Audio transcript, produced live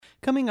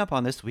Coming up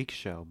on this week's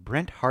show,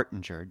 Brent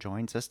Hartinger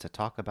joins us to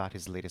talk about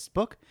his latest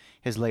book,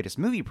 his latest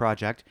movie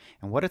project,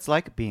 and what it's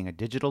like being a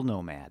digital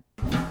nomad.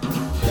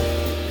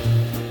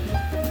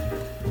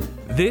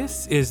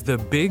 This is the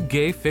Big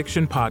Gay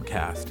Fiction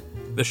Podcast,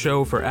 the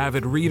show for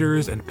avid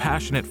readers and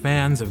passionate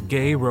fans of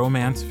gay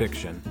romance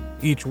fiction.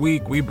 Each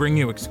week, we bring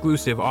you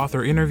exclusive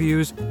author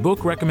interviews,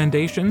 book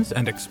recommendations,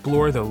 and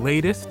explore the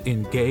latest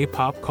in gay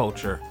pop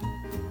culture.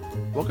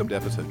 Welcome to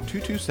episode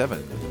 227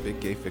 of the Big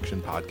Gay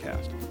Fiction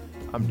Podcast.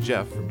 I'm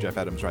Jeff from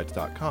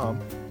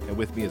JeffAdamsWrites.com, and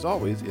with me as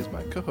always is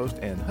my co-host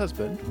and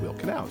husband, Will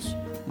Knaus.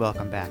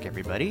 Welcome back,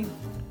 everybody.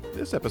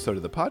 This episode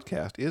of the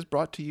podcast is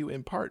brought to you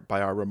in part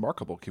by our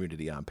remarkable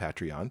community on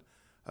Patreon.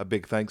 A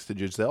big thanks to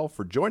Giselle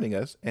for joining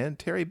us and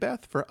Terry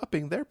Beth for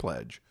upping their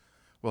pledge.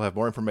 We'll have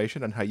more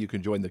information on how you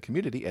can join the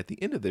community at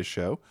the end of this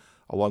show,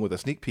 along with a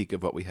sneak peek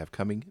of what we have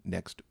coming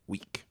next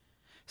week.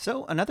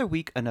 So, another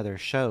week, another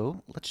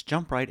show. Let's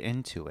jump right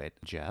into it.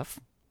 Jeff,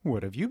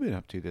 what have you been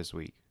up to this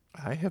week?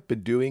 I have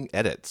been doing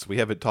edits. We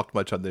haven't talked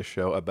much on this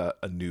show about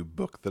a new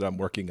book that I'm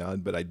working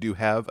on, but I do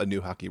have a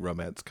new hockey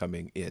romance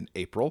coming in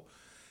April,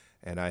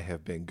 and I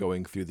have been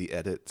going through the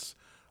edits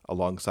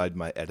alongside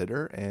my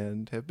editor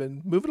and have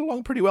been moving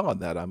along pretty well on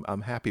that.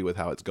 I'm happy with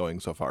how it's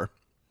going so far.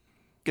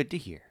 Good to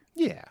hear.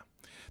 Yeah.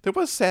 There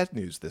was sad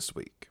news this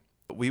week.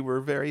 We were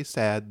very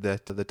sad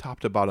that the Top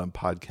to Bottom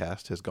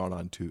podcast has gone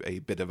on to a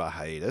bit of a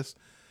hiatus.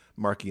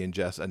 Marky and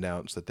Jess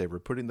announced that they were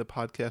putting the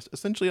podcast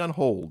essentially on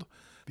hold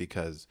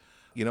because,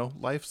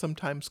 life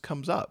sometimes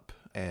comes up,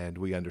 and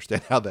we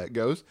understand how that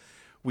goes.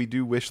 We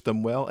do wish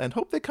them well and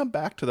hope they come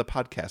back to the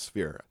podcast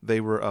sphere. They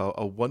were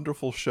a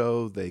wonderful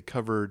show. They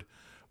covered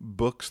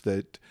books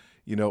that,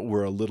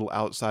 were a little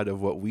outside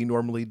of what we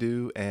normally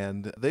do,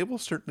 and they will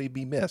certainly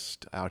be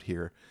missed out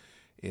here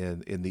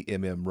in the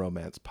MM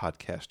Romance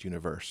podcast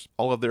universe.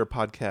 All of their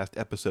podcast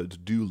episodes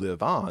do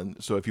live on,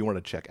 so if you want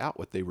to check out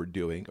what they were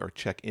doing or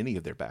check any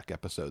of their back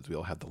episodes,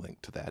 we'll have the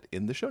link to that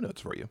in the show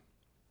notes for you.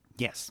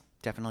 Yes,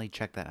 definitely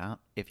check that out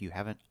if you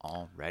haven't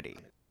already.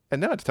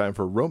 And now it's time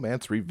for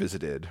Romance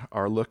Revisited,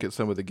 our look at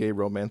some of the gay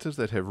romances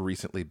that have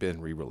recently been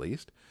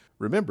re-released.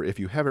 Remember, if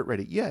you haven't read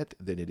it yet,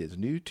 then it is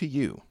new to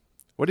you.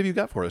 What have you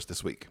got for us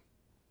this week?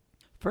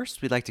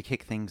 First, we'd like to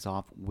kick things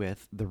off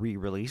with the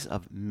re-release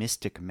of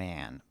Mystic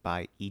Man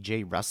by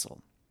E.J.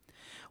 Russell.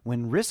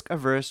 When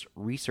risk-averse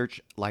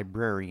research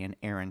librarian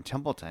Aaron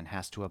Templeton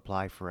has to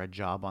apply for a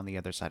job on the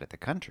other side of the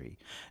country,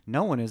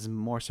 no one is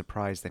more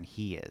surprised than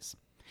he is.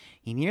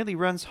 He nearly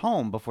runs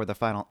home before the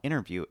final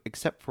interview,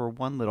 except for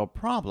one little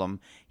problem: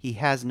 he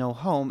has no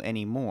home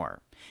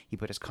anymore. He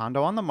put his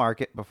condo on the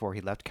market before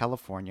he left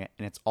California,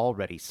 and it's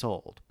already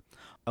sold.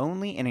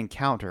 Only an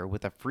encounter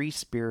with a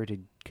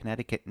free-spirited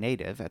Connecticut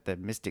native at the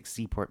Mystic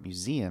Seaport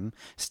Museum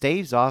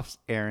staves off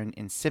Aaron's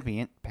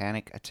incipient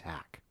panic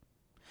attack.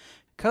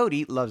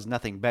 Cody loves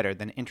nothing better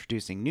than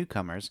introducing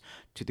newcomers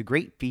to the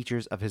great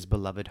features of his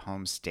beloved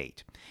home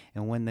state,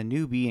 and when the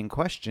newbie in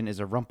question is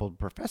a rumpled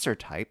professor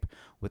type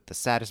with the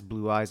saddest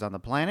blue eyes on the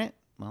planet,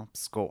 well,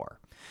 score.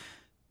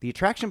 The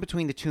attraction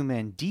between the two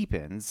men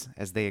deepens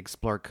as they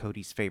explore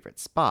Cody's favorite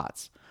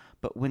spots,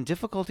 but when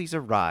difficulties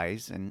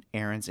arise and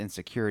Aaron's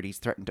insecurities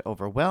threaten to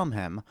overwhelm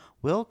him,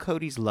 will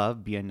Cody's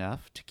love be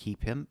enough to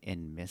keep him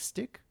in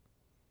Mystic?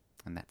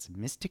 And that's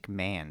Mystic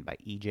Man by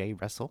E.J.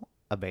 Russell,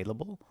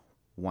 available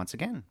once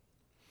again.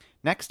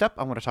 Next up,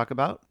 I want to talk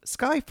about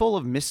Sky Full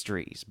of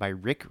Mysteries by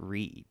Rick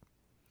Reed.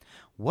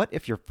 What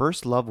if your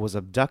first love was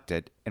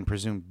abducted and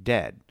presumed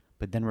dead,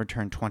 but then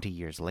returned 20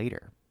 years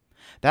later?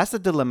 That's the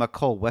dilemma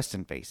Cole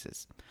Weston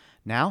faces.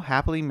 Now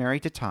happily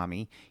married to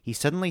Tommy, he's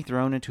suddenly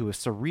thrown into a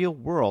surreal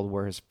world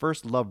where his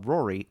first love,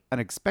 Rory,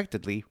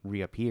 unexpectedly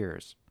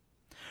reappears.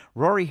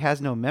 Rory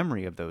has no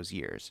memory of those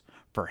years.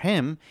 For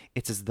him,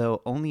 it's as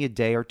though only a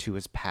day or two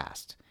has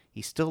passed.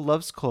 He still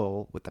loves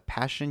Cole with the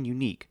passion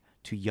unique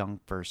to young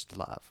first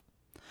love.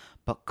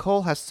 But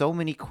Cole has so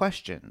many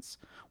questions.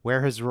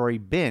 Where has Rory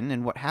been,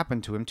 and what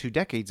happened to him 2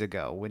 decades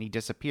ago when he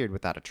disappeared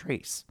without a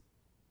trace?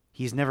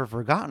 He's never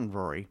forgotten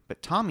Rory,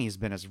 but Tommy has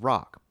been his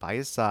rock, by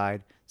his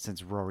side,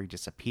 since Rory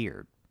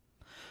disappeared.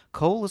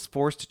 Cole is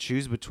forced to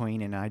choose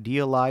between an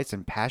idealized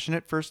and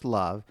passionate first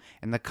love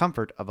and the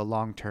comfort of a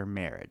long-term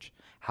marriage.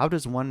 How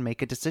does one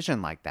make a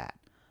decision like that?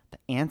 The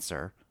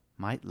answer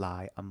might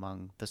lie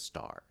among the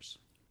stars.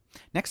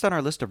 Next on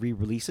our list of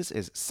re-releases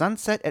is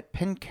Sunset at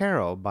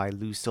Pencaro by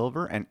Lou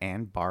Silver and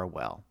Anne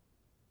Barwell.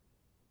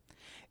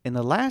 In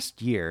the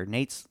last year,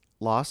 Nate's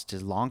lost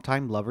his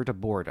longtime lover to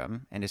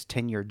boredom and his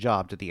 10-year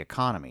job to the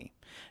economy.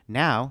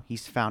 Now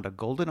he's found a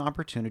golden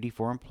opportunity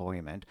for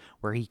employment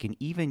where he can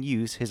even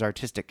use his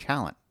artistic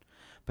talent.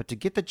 But to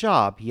get the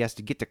job, he has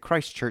to get to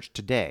Christchurch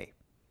today.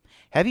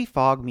 Heavy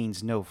fog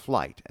means no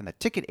flight, and the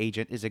ticket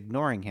agent is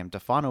ignoring him to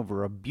fawn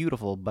over a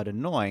beautiful but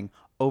annoying,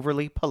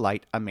 overly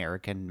polite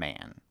American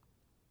man.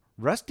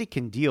 Rusty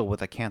can deal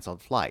with a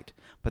canceled flight,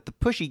 but the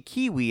pushy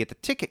Kiwi at the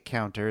ticket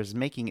counter is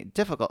making it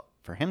difficult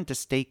for him to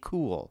stay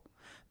cool.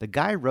 The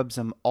guy rubs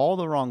him all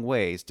the wrong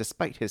ways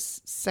despite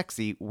his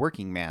sexy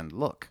working man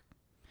look.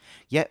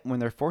 Yet when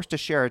they're forced to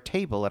share a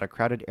table at a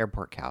crowded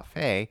airport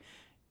cafe,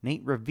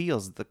 Nate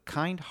reveals the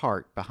kind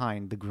heart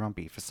behind the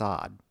grumpy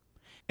facade.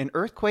 An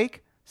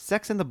earthquake,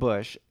 sex in the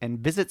bush, and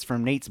visits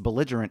from Nate's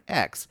belligerent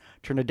ex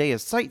turn a day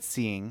of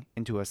sightseeing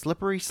into a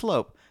slippery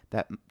slope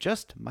that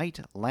just might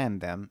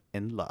land them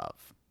in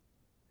love.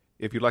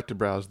 If you'd like to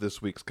browse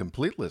this week's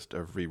complete list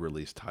of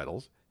re-release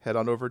titles, head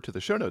on over to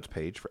the show notes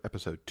page for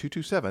episode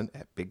 227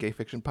 at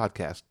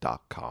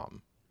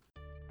biggayfictionpodcast.com.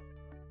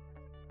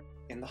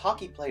 In The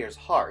Hockey Player's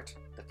Heart,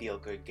 the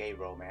feel-good gay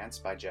romance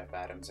by Jeff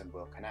Adams and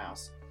Will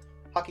Knaus,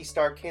 hockey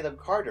star Caleb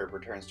Carter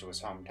returns to his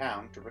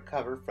hometown to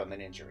recover from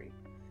an injury.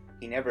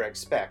 He never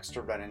expects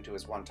to run into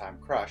his one-time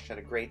crush at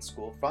a grade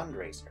school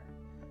fundraiser.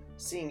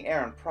 Seeing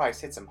Aaron Price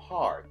hits him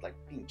hard, like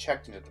being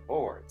checked into the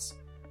boards.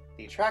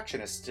 The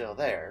attraction is still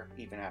there,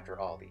 even after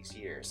all these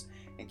years,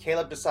 and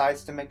Caleb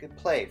decides to make a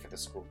play for the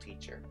school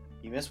teacher.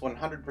 You miss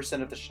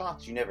 100% of the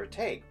shots you never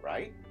take,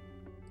 right?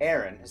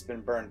 Aaron has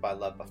been burned by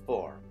love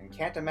before, and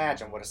can't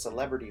imagine what a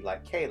celebrity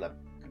like Caleb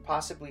could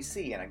possibly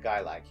see in a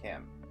guy like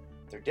him.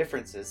 Their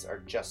differences are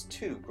just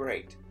too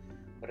great.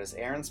 But as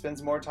Aaron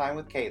spends more time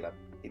with Caleb,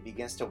 he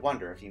begins to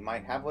wonder if he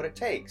might have what it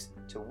takes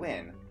to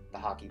win the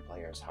hockey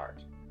player's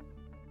heart.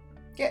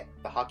 Get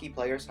The Hockey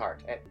Player's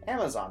Heart at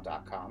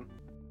Amazon.com.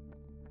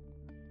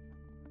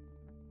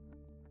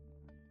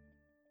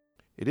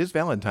 It is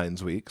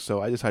Valentine's week,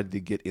 so I decided to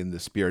get in the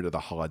spirit of the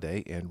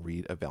holiday and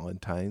read a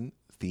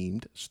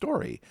Valentine-themed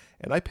story,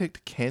 and I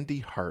picked Candy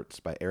Hearts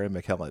by Erin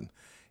McKellen.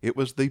 It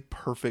was the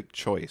perfect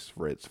choice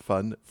for its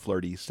fun,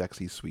 flirty,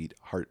 sexy, sweet,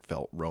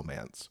 heartfelt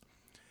romance.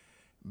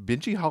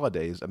 Benji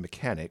Holiday's a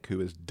mechanic who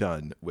is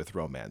done with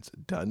romance,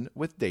 done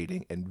with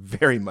dating, and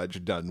very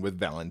much done with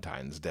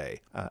Valentine's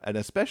Day. And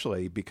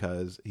especially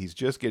because he's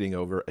just getting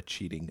over a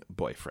cheating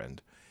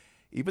boyfriend.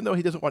 Even though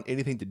he doesn't want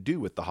anything to do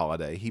with the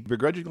holiday, he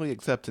begrudgingly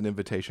accepts an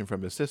invitation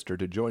from his sister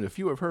to join a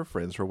few of her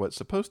friends for what's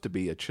supposed to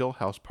be a chill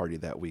house party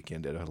that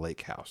weekend at a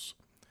lake house.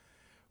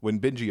 When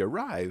Benji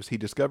arrives, he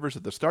discovers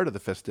that the start of the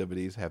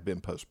festivities have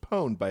been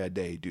postponed by a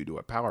day due to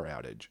a power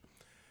outage.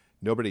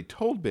 Nobody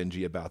told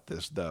Benji about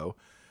this, though,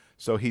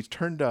 so he's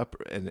turned up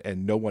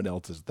and no one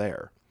else is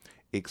there,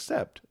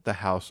 except the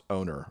house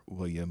owner,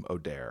 William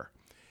O'Dare.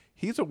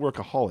 He's a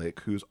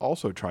workaholic who's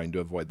also trying to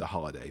avoid the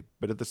holiday,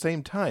 but at the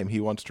same time he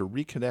wants to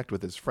reconnect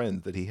with his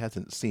friends that he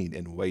hasn't seen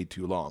in way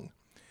too long.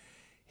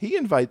 He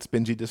invites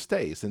Benji to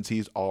stay since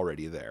he's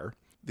already there.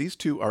 These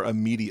two are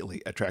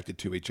immediately attracted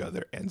to each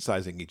other and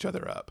sizing each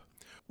other up.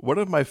 One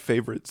of my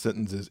favorite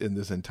sentences in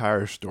this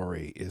entire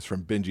story is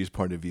from Benji's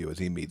point of view as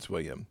he meets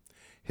William.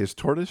 His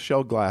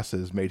tortoiseshell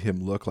glasses made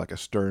him look like a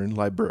stern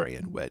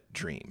librarian wet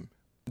dream.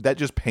 That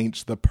just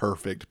paints the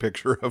perfect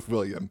picture of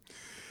William.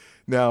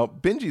 Now,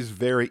 Benji's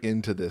very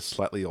into this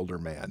slightly older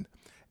man.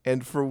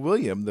 And for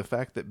William, the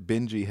fact that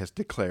Benji has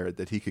declared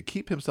that he could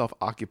keep himself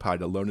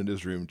occupied alone in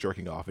his room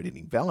jerking off and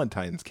eating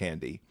Valentine's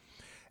candy,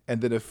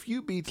 and then a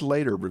few beats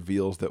later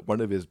reveals that one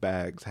of his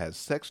bags has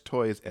sex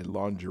toys and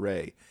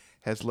lingerie,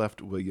 has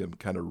left William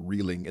kind of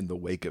reeling in the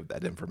wake of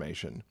that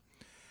information.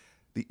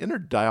 The inner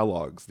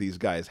dialogues these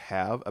guys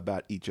have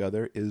about each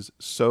other is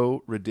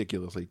so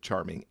ridiculously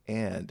charming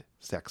and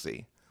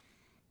sexy.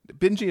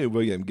 Benji and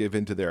William give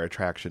into their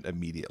attraction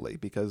immediately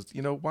because,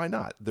 why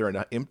not? They're in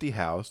an empty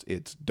house.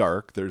 It's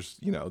dark. There's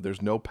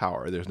no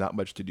power. There's not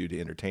much to do to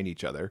entertain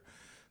each other.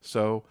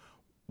 So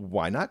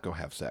why not go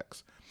have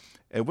sex?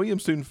 And William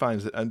soon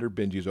finds that under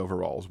Benji's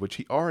overalls, which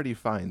he already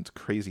finds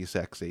crazy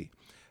sexy,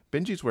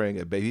 Benji's wearing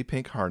a baby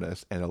pink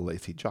harness and a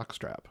lacy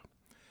jockstrap.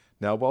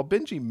 Now, while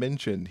Benji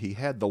mentioned he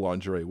had the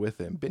lingerie with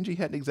him, Benji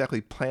hadn't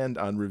exactly planned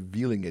on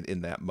revealing it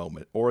in that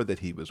moment or that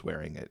he was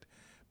wearing it.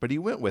 But he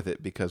went with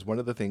it because one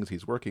of the things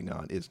he's working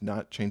on is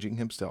not changing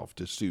himself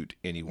to suit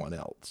anyone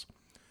else.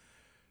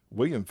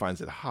 William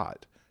finds it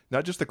hot,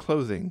 not just the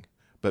clothing,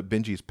 but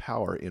Benji's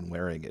power in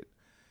wearing it.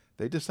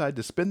 They decide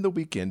to spend the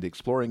weekend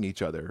exploring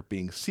each other,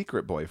 being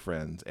secret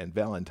boyfriends and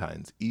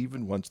Valentines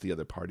even once the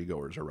other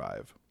partygoers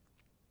arrive.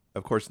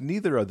 Of course,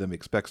 neither of them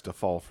expects to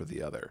fall for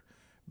the other.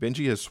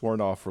 Benji has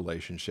sworn off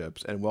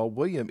relationships, and while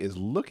William is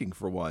looking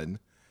for one,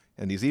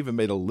 and he's even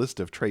made a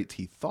list of traits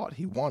he thought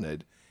he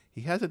wanted,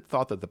 he hasn't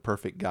thought that the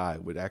perfect guy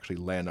would actually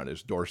land on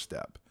his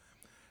doorstep.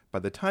 By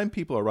the time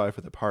people arrive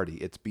for the party,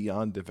 it's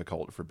beyond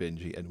difficult for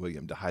Benji and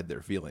William to hide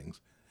their feelings,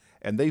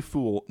 and they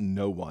fool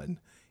no one,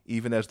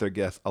 even as their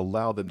guests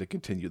allow them to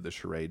continue the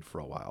charade for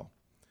a while.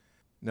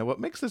 Now, what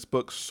makes this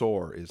book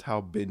soar is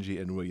how Benji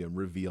and William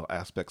reveal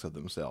aspects of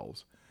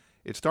themselves.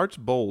 It starts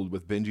bold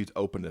with Benji's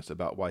openness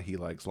about why he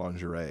likes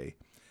lingerie,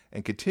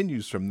 and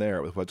continues from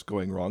there with what's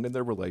going wrong in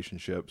their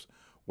relationships,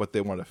 what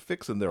they want to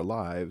fix in their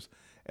lives,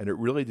 and it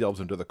really delves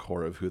into the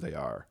core of who they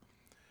are.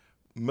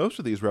 Most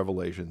of these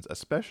revelations,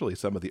 especially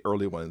some of the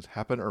early ones,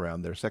 happen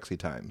around their sexy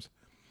times.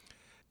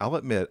 I'll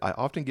admit, I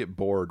often get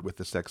bored with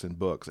the sex in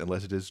books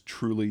unless it is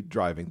truly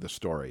driving the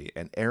story,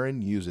 and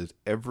Erin uses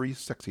every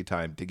sexy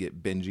time to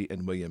get Benji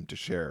and William to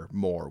share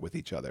more with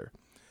each other.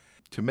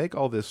 To make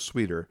all this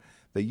sweeter,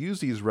 they use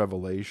these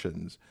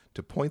revelations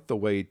to point the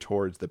way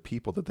towards the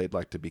people that they'd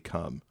like to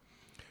become.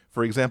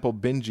 For example,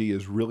 Benji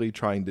is really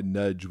trying to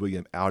nudge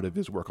William out of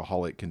his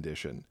workaholic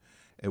condition,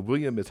 and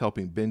William is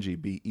helping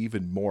Benji be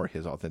even more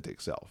his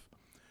authentic self.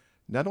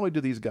 Not only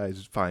do these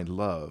guys find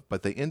love,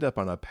 but they end up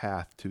on a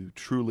path to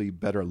truly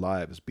better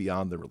lives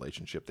beyond the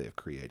relationship they have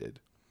created.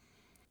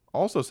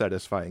 Also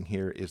satisfying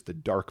here is the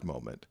dark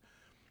moment.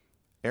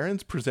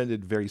 Aaron's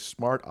presented very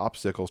smart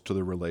obstacles to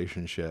the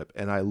relationship,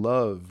 and I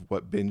love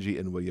what Benji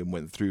and William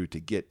went through to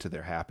get to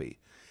their happy.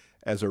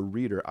 As a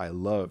reader, I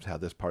loved how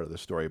this part of the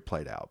story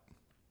played out.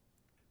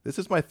 This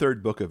is my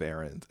third book of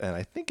Aaron's, and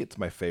I think it's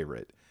my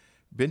favorite.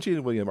 Benji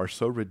and William are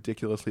so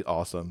ridiculously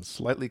awesome,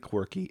 slightly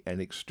quirky, and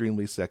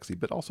extremely sexy,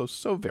 but also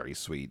so very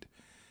sweet.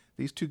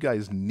 These two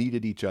guys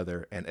needed each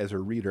other, and as a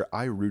reader,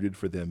 I rooted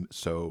for them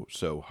so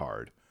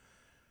hard.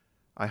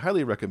 I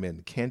highly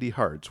recommend Candy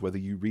Hearts, whether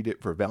you read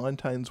it for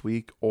Valentine's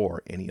Week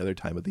or any other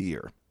time of the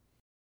year.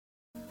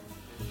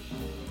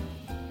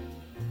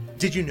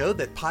 Did you know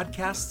that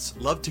podcasts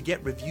love to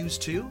get reviews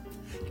too?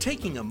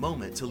 Taking a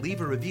moment to leave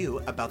a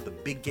review about the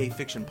Big Gay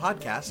Fiction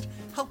podcast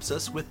helps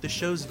us with the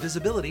show's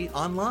visibility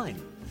online.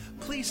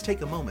 Please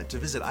take a moment to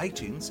visit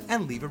iTunes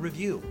and leave a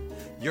review.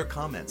 Your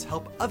comments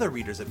help other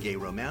readers of gay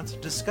romance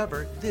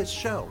discover this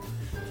show.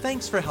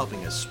 Thanks for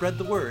helping us spread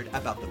the word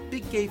about the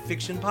Big Gay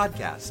Fiction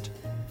podcast.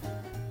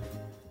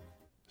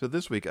 So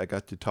this week I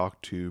got to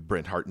talk to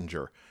Brent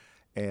Hartinger,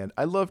 and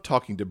I love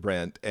talking to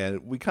Brent,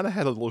 and we kind of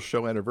had a little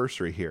show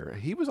anniversary here.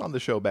 He was on the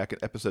show back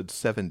at episode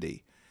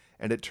 70,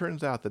 and it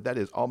turns out that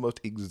is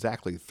almost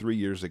exactly 3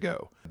 years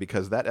ago,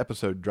 because that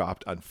episode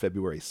dropped on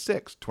February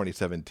 6,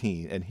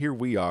 2017, and here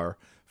we are,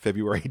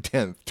 February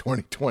 10th,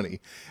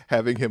 2020,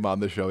 having him on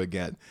the show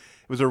again.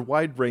 It was a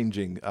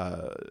wide-ranging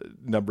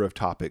number of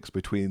topics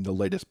between the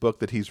latest book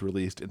that he's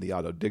released in the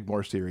Otto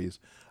Digmore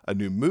series, a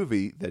new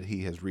movie that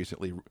he has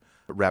recently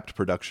wrapped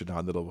production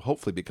on that'll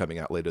hopefully be coming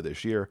out later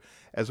this year,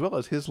 as well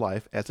as his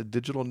life as a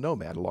digital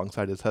nomad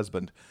alongside his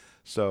husband.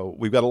 So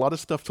we've got a lot of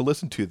stuff to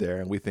listen to there,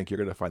 and we think you're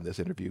going to find this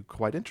interview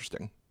quite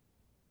interesting.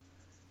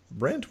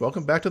 Brent,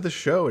 welcome back to the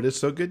show. It is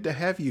so good to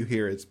have you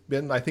here. It's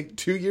been, I think,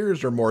 2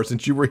 years or more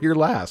since you were here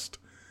last.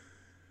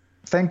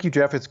 Thank you,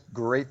 Jeff. It's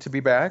great to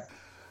be back.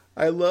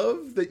 I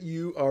love that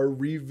you are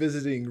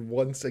revisiting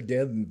once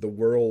again the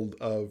world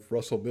of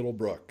Russell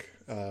Middlebrook,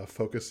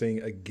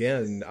 focusing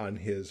again on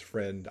his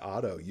friend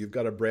Otto. You've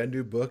got a brand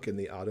new book in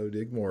the Otto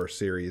Digmore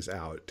series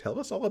out. Tell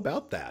us all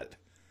about that.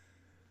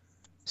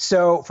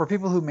 So for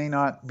people who may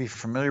not be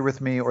familiar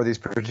with me or these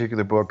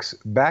particular books,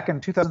 back in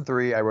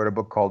 2003, I wrote a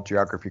book called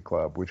Geography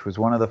Club, which was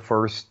one of the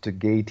first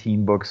gay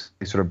teen books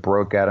that sort of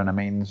broke out in a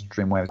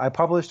mainstream way. I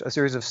published a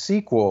series of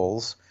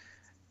sequels.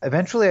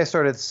 Eventually, I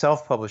started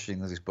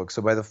self-publishing these books.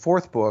 So by the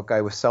fourth book,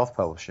 I was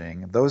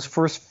self-publishing. Those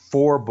first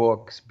four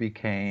books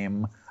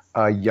became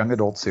a young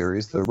adult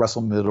series, the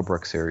Russell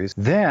Middlebrook series.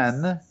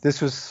 Then,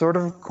 this was sort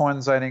of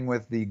coinciding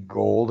with the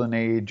golden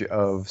age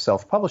of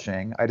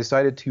self-publishing. I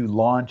decided to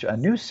launch a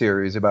new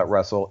series about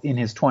Russell in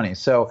his 20s.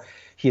 So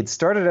he had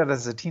started out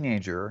as a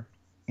teenager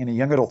in a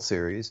young adult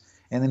series,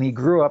 and then he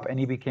grew up and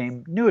he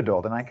became new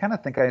adult. And I kind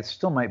of think I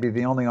still might be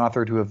the only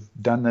author to have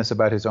done this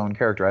about his own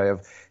character. I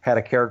have had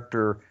a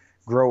character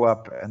grow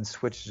up and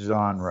switch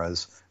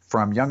genres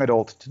from young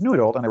adult to new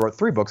adult, and I wrote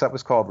 3 books. That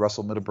was called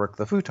Russell Middlebrook,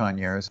 The Futon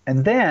Years.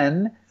 And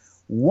then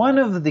one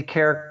of the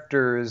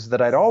characters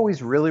that I'd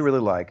always really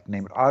liked,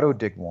 named Otto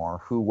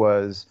Digmore,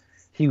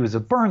 he was a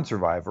burn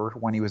survivor.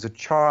 When he was a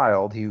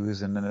child, he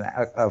was in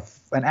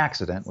an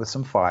accident with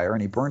some fire,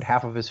 and he burned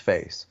half of his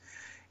face.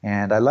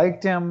 And I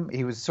liked him.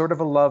 He was sort of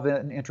a love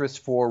and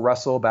interest for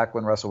Russell back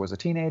when Russell was a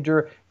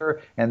teenager.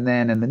 And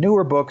then in the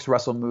newer books,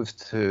 Russell moves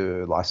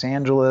to Los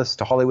Angeles,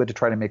 to Hollywood, to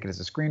try to make it as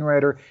a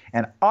screenwriter.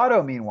 And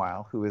Otto,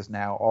 meanwhile, who is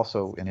now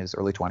also in his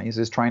early 20s,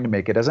 is trying to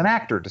make it as an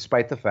actor,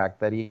 despite the fact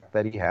that he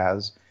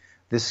has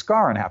this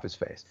scar on half his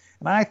face.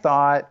 And I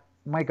thought,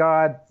 my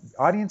God,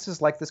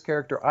 audiences like this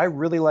character. I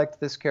really liked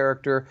this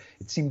character.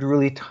 It seemed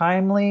really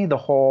timely, the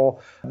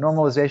whole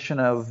normalization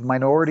of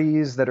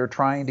minorities that are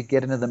trying to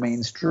get into the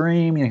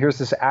mainstream. You know, here's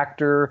this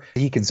actor,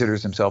 he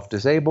considers himself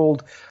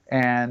disabled,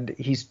 and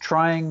he's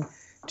trying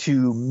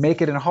to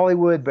make it in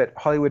Hollywood, but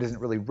Hollywood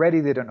isn't really ready.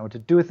 They don't know what to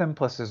do with him.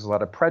 Plus, there's a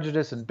lot of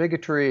prejudice and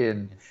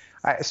bigotry.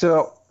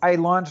 So I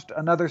launched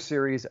another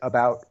series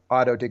about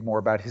Otto Digmore,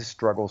 about his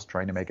struggles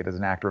trying to make it as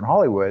an actor in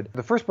Hollywood.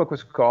 The first book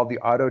was called The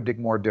Otto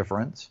Digmore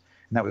Difference.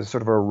 And that was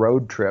sort of a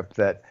road trip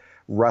that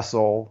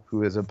Russell,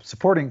 who is a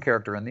supporting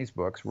character in these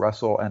books,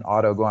 Russell and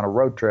Otto go on a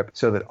road trip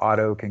so that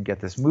Otto can get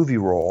this movie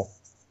role.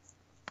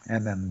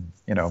 And then,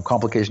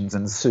 complications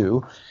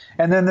ensue.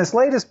 And then this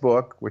latest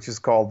book, which is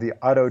called The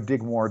Otto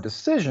Digmore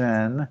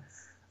Decision,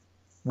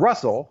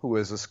 Russell, who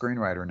is a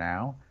screenwriter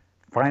now,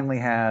 finally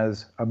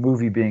has a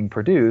movie being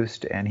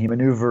produced, and he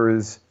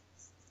maneuvers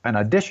an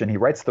audition. He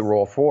writes the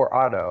role for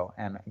Otto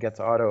and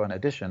gets Otto an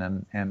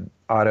audition, and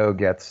Otto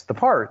gets the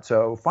part.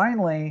 So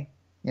finally,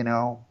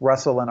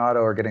 Russell and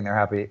Otto are getting their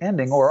happy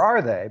ending, or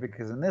are they?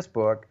 Because in this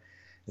book,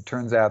 it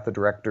turns out the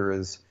director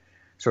is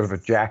sort of a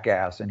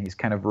jackass, and he's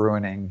kind of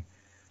ruining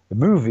the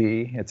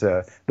movie.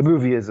 The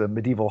movie is a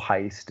medieval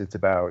heist. It's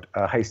about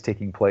a heist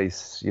taking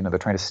place. They're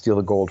trying to steal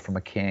the gold from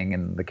a king,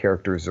 and the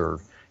characters are,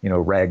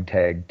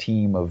 ragtag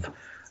team of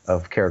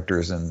of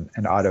characters, and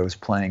Otto's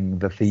playing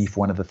the thief,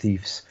 one of the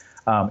thieves.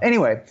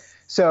 Anyway,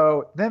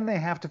 so then they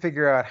have to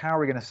figure out how are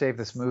we going to save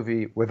this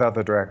movie without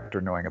the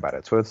director knowing about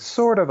it. So it's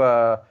sort of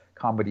a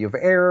comedy of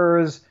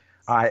errors.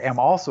 I am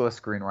also a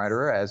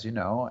screenwriter, as you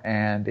know,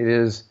 and it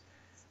is,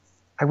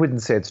 I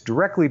wouldn't say it's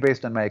directly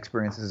based on my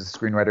experience as a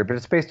screenwriter, but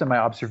it's based on my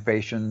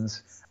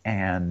observations.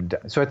 And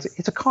so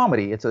it's a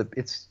comedy. It's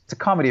a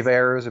comedy of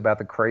errors about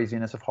the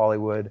craziness of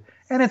Hollywood.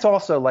 And it's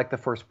also, like the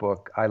first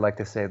book, I like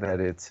to say that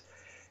it's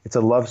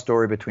a love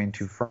story between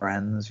two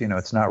friends. You know,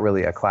 it's not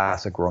really a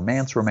classic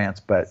romance,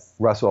 but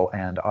Russell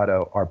and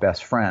Otto are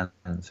best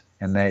friends,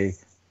 and they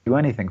do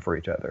anything for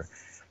each other.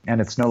 And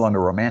it's no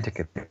longer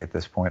romantic at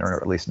this point, or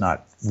at least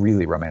not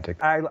really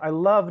romantic. I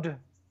loved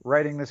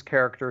writing this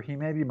character. He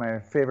may be my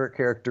favorite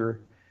character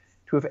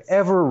to have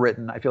ever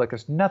written. I feel like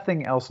there's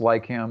nothing else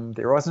like him.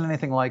 There wasn't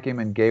anything like him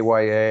in gay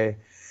YA,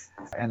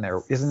 and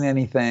there isn't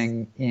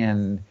anything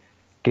in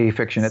gay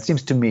fiction, it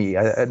seems to me,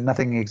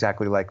 nothing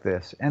exactly like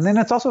this. And then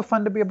it's also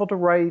fun to be able to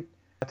write,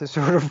 to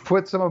sort of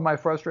put some of my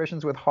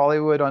frustrations with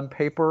Hollywood on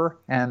paper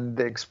and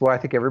explore. I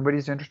think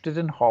everybody's interested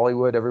in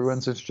Hollywood.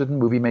 Everyone's interested in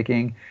movie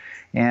making.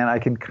 And I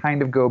can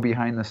kind of go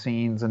behind the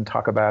scenes and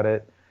talk about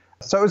it.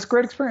 So it was a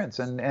great experience.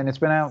 And it's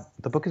been out,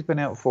 the book has been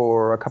out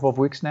for a couple of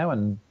weeks now,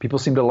 and people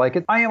seem to like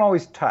it. I am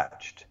always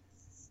touched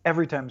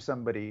every time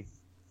somebody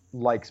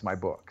likes my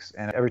books,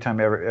 and every time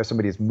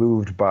somebody is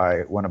moved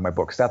by one of my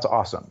books. That's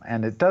awesome.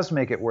 And it does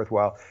make it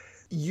worthwhile.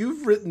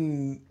 You've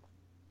written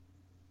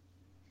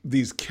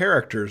these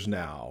characters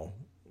now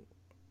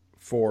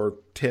for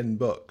 10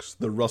 books,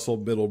 the Russell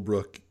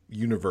Middlebrook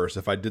universe.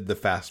 If I did the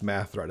fast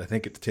math right, I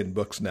think it's 10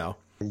 books now.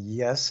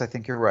 Yes, I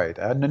think you're right.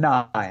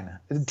 9.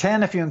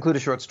 10 if you include a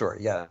short story,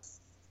 yeah.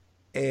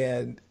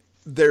 And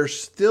they're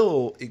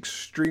still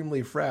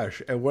extremely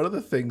fresh. And one of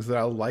the things that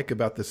I like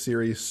about the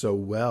series so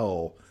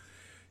well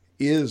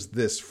is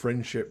this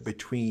friendship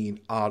between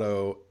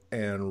Otto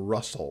and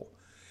Russell,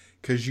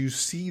 because you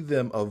see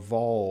them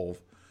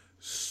evolve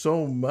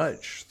so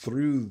much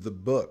through the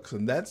books.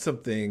 And that's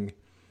something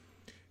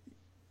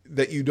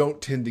that you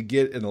don't tend to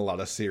get in a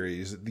lot of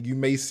series. You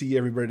may see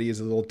everybody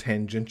as a little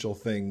tangential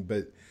thing,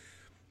 but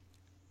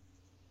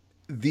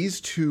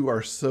these two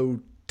are so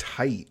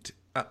tight.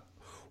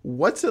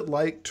 What's it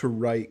like to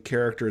write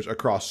characters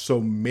across so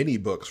many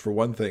books, for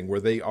one thing, where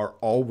they are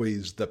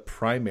always the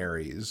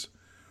primaries?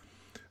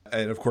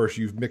 And of course,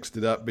 you've mixed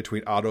it up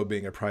between Otto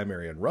being a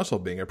primary and Russell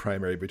being a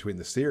primary between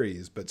the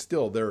series, but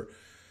still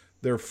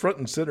they're front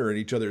and center in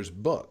each other's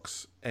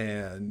books.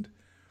 And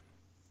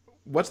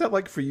what's that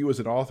like for you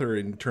as an author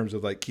in terms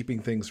of like keeping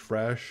things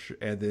fresh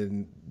and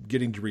then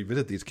getting to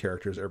revisit these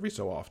characters every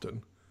so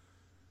often?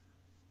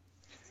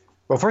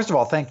 Well, first of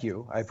all, thank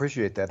you. I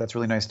appreciate that. That's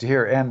really nice to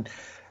hear. And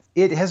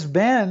it has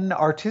been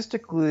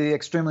artistically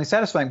extremely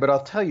satisfying. But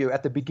I'll tell you,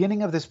 at the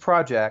beginning of this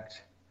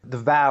project, the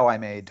vow I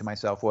made to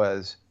myself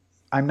was,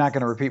 I'm not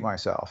going to repeat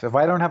myself. If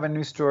I don't have a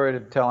new story to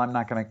tell, I'm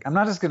not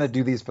just going to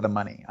do these for the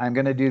money. I'm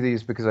going to do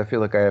these because I feel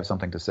like I have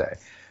something to say.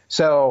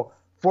 So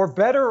for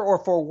better or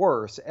for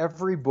worse,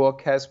 every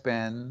book has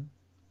been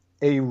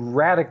a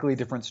radically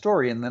different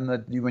story. And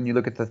then when you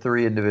look at the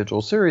 3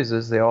 individual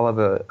series, they all have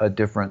a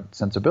different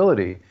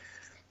sensibility.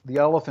 The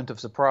Elephant of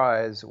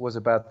Surprise was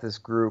about this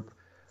group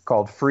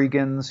called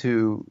Freegans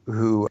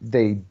who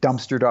they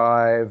dumpster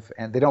dive,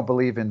 and they don't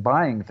believe in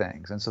buying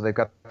things. And so they've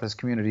got this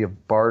community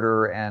of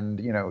barter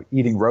and,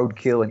 eating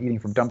roadkill and eating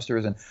from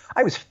dumpsters. And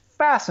I was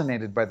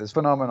fascinated by this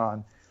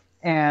phenomenon.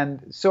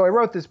 And so I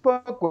wrote this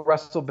book where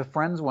Russell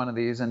befriends one of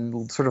these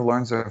and sort of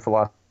learns their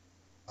philosophy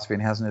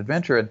and has an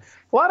adventure. And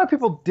a lot of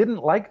people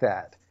didn't like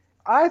that.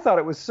 I thought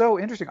it was so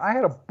interesting. I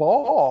had a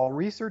ball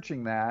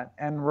researching that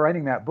and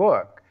writing that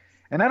book.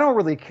 And I don't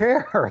really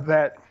care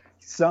that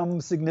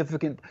some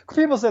significant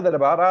people said that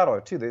about Otto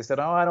too. They said,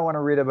 "Oh, I don't want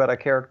to read about a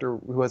character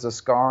who has a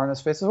scar on his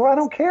face." Well, I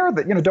don't care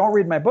that, don't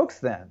read my books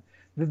then.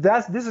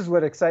 This is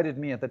what excited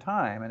me at the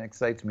time and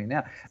excites me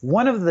now.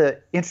 One of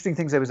the interesting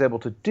things I was able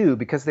to do,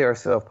 because they are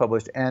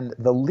self-published and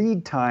the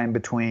lead time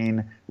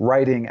between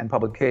writing and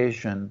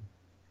publication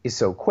is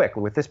so quick.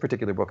 With this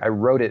particular book, I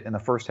wrote it in the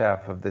first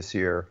half of this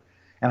year,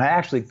 and I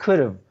actually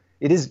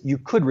you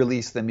could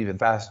release them even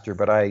faster,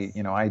 but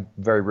I'm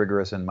very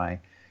rigorous in my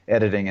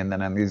editing, and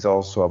then these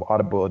also have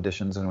Audible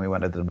editions, and we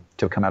wanted them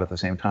to come out at the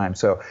same time.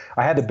 So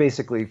I had to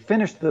basically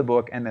finish the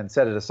book and then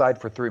set it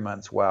aside for 3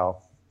 months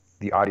while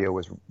the audio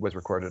was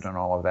recorded and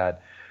all of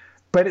that.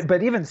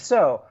 But even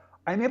so,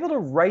 I'm able to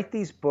write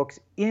these books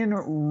in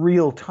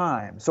real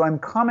time. So I'm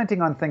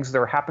commenting on things that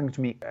are happening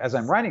to me as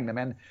I'm writing them.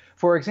 And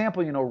for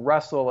example,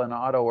 Russell and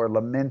Otto are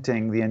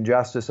lamenting the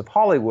injustice of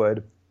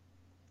Hollywood,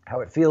 how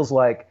it feels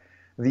like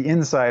the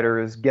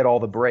insiders get all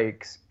the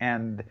breaks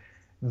and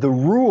the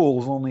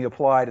rules only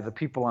apply to the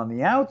people on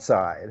the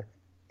outside.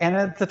 And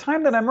at the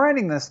time that I'm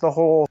writing this, the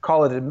whole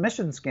college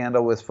admission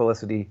scandal with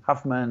Felicity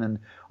Huffman and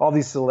all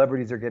these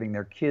celebrities are getting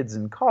their kids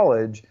in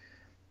college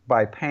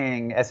by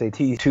paying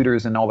SAT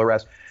tutors and all the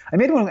rest.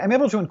 I'm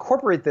able to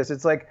incorporate this.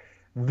 It's like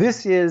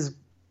this is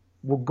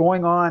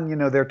going on,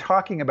 they're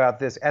talking about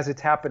this as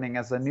it's happening,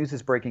 as the news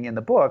is breaking in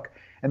the book,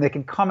 and they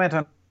can comment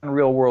on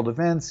real world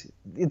events.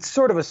 It's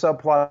sort of a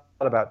subplot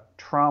about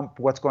Trump,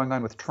 what's going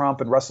on with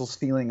Trump and Russell's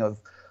feeling of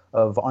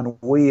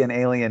ennui and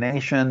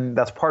alienation.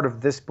 That's part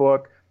of this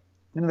book.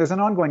 There's an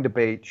ongoing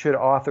debate: should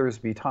authors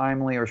be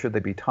timely or should they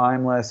be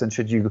timeless? And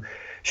should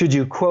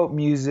you quote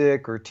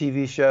music or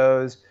TV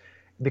shows?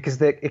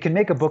 Because it can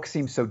make a book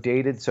seem so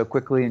dated so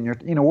quickly. And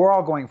we're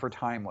all going for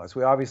timeless.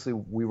 We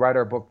write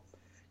our book,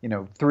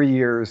 3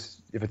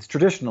 years, if it's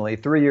traditionally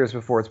 3 years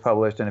before it's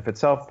published, and if it's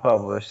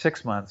self-published,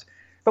 6 months.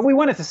 But we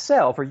want it to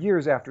sell for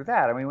years after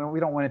that. I mean, we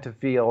don't want it to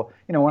feel,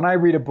 when I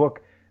read a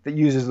book that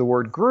uses the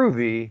word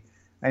groovy,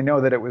 I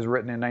know that it was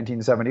written in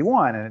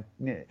 1971.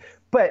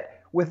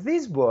 But with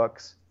these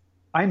books,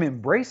 I'm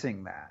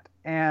embracing that.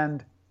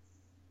 And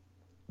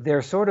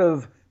they're sort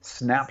of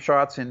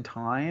snapshots in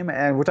time,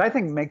 and which I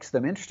think makes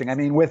them interesting. I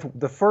mean, with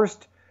the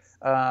first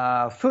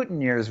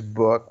Foutonniers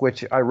book,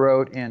 which I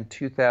wrote in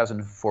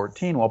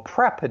 2014, well,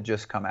 Prep had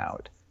just come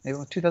out. Maybe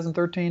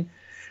 2013.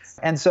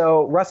 And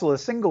so Russell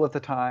is single at the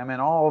time,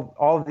 and all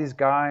of these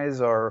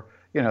guys are,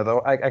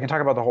 I can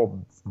talk about the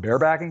whole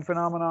barebacking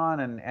phenomenon,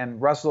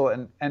 and Russell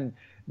and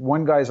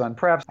one guy's on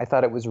Prep. I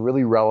thought it was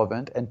really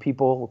relevant, and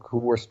people who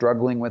were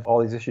struggling with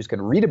all these issues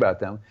can read about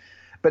them.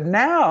 But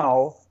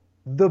now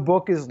the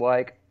book is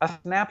like a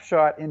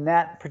snapshot in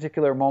that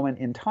particular moment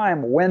in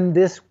time when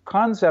this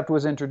concept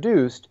was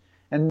introduced,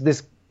 and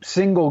this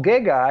single gay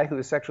guy who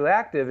is sexually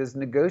active is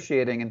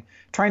negotiating and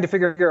trying to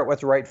figure out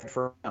what's right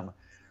for him.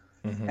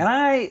 Mm-hmm.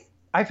 And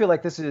I feel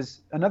like this is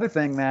another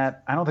thing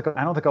that I don't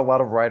think a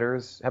lot of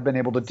writers have been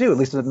able to do. At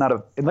least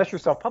unless you're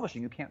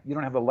self-publishing, you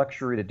don't have the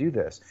luxury to do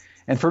this.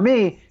 And for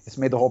me, it's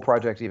made the whole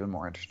project even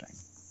more interesting.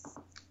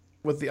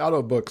 With the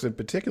Otto books in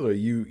particular,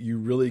 you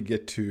really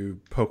get to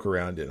poke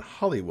around in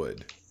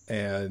Hollywood.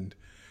 And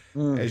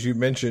as you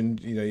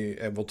mentioned,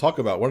 and we'll talk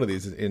about one of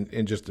these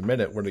in just a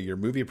minute, one of your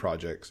movie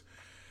projects.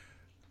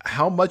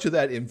 How much of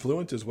that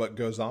influences what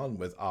goes on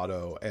with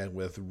Otto and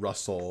with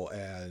Russell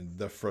and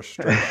the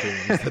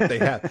frustrations that they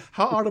have?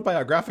 How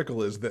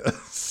autobiographical is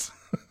this?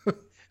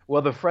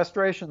 Well, the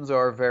frustrations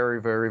are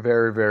very, very,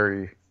 very,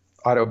 very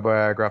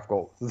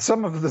autobiographical.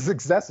 Some of the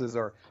successes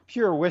are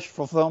pure wish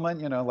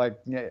fulfillment,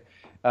 like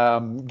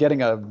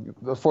getting a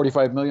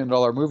 $45 million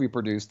movie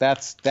produced.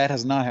 That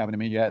has not happened to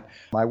me yet.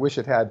 I wish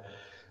it had.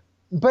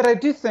 But I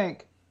do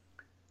think,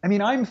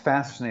 I'm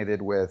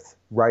fascinated with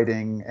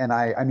writing, and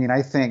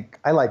I think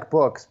I like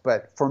books,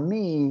 but for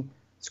me,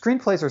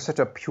 screenplays are such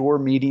a pure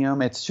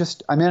medium. It's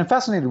just, I'm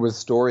fascinated with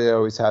story, I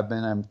always have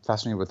been. I'm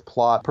fascinated with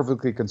plot,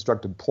 perfectly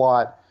constructed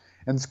plot,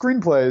 and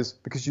screenplays,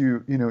 because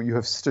you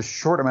have such a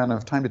short amount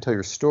of time to tell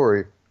your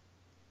story,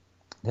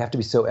 they have to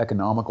be so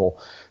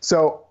economical.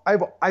 So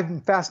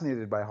I'm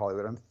fascinated by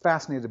Hollywood. I'm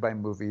fascinated by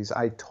movies.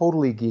 I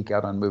totally geek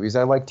out on movies.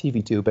 I like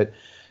TV too, but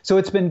so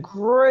it's been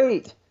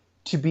great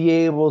to be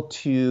able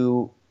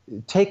to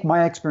take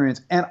my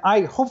experience and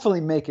I hopefully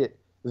make it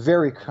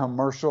very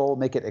commercial,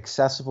 make it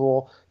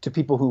accessible to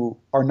people who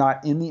are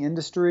not in the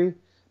industry,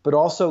 but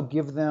also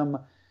give them,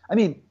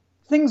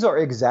 things are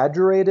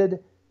exaggerated,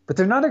 but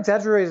they're not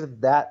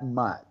exaggerated that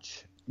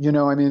much. At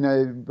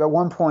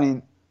one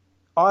point,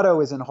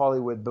 Otto is in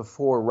Hollywood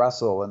before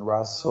Russell, and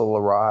Russell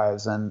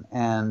arrives,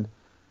 and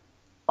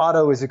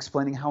Otto is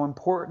explaining how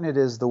important it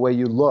is the way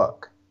you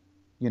look,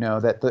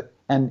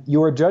 and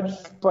you are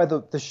judged by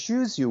the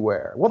shoes you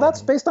wear. Well,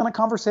 that's based on a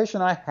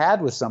conversation I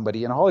had with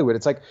somebody in Hollywood.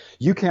 It's like,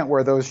 you can't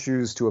wear those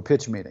shoes to a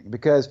pitch meeting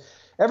because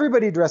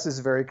everybody dresses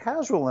very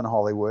casual in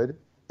Hollywood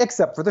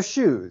except for the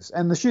shoes.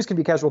 And the shoes can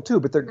be casual too,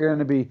 but they're going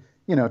to be,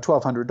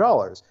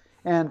 $1,200.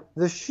 And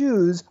the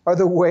shoes are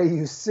the way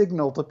you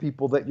signal to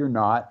people that you're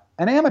not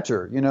an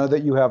amateur,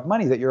 that you have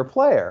money, that you're a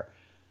player.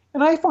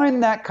 And I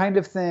find that kind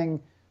of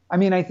thing,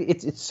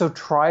 it's so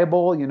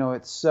tribal,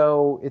 it's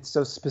so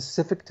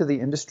specific to the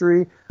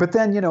industry. But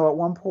then, at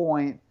one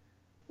point,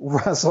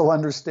 Russell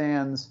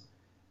understands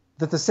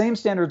that the same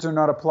standards are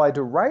not applied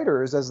to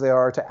writers as they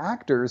are to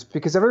actors,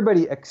 because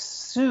everybody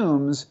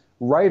assumes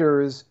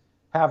writers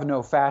have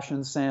no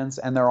fashion sense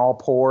and they're all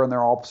poor and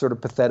they're all sort of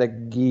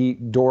pathetic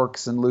geek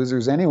dorks and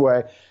losers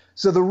anyway.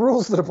 So the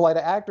rules that apply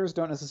to actors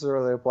don't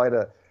necessarily apply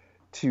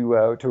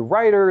to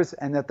writers,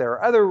 and that there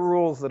are other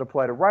rules that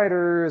apply to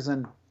writers.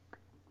 And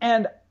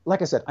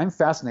like I said, I'm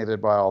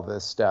fascinated by all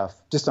this stuff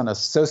just on a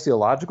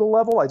sociological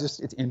level.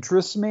 It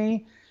interests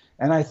me.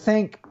 And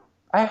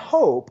I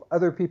hope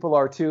other people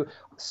are too.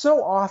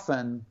 So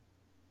often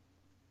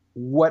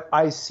what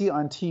I see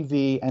on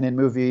TV and in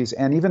movies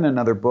and even in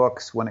other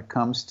books when it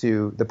comes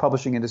to the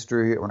publishing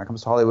industry or when it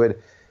comes to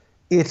Hollywood,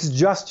 it's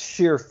just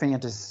sheer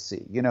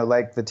fantasy,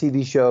 like the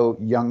TV show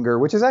Younger,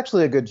 which is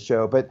actually a good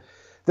show, but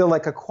they'll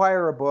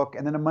acquire a book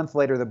and then a month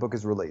later the book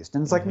is released.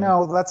 And it's like,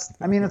 no,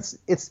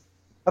 it's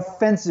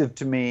offensive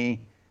to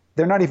me.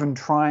 They're not even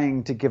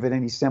trying to give it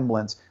any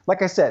semblance.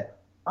 Like I said,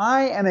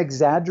 I am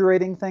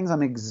exaggerating things.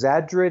 I'm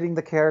exaggerating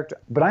the character,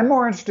 but I'm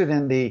more interested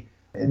in the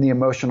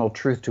emotional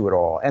truth to it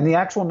all and the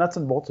actual nuts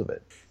and bolts of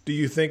it. Do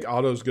you think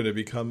Otto's going to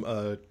become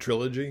a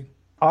trilogy?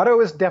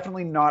 Otto is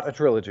definitely not a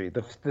trilogy.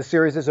 The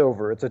series is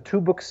over. It's a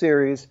 2-book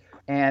series,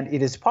 and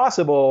it is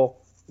possible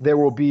there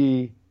will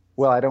be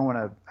Well, I don't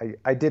want to.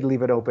 I did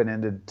leave it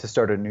open-ended to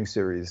start a new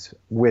series,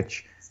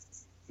 which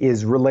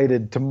is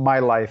related to my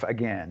life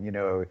again.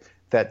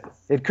 That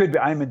it could be.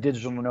 I'm a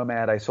digital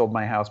nomad. I sold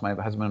my house. My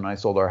husband and I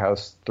sold our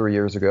house 3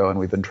 years ago, and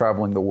we've been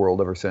traveling the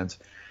world ever since.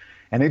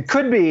 And it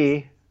could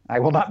be. I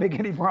will not make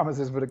any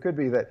promises, but it could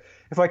be that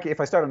if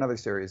I start another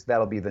series,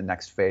 that'll be the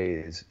next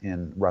phase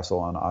in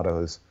Russell and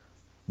Otto's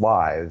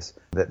lives.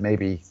 That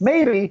maybe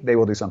they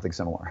will do something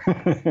similar.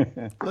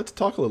 Let's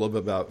talk a little bit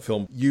about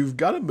film. You've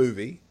got a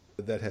movie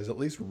that has at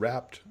least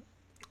wrapped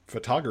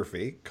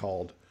photography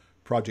called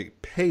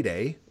Project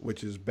Payday,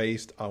 which is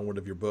based on one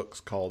of your books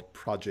called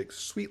Project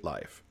Sweet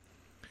Life.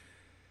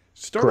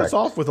 Start Correct. us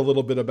off with a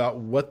little bit about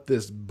what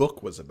this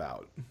book was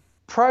about.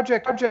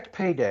 Project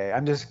Payday.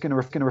 I'm just going to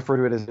refer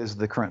to it as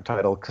the current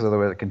title because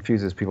otherwise it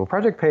confuses people.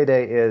 Project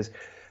Payday is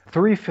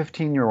 3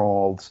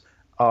 15-year-olds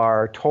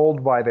are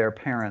told by their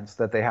parents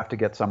that they have to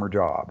get summer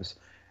jobs.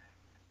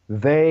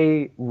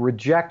 They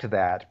reject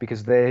that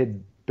because they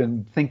had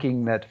been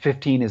thinking that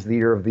 15 is the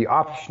year of the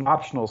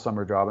optional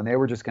summer job, and they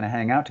were just going to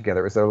hang out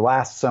together. It was their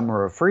last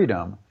summer of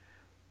freedom.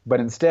 But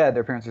instead,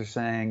 their parents are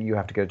saying, you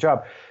have to get a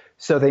job.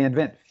 So they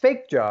invent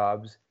fake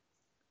jobs,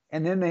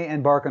 and then they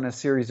embark on a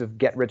series of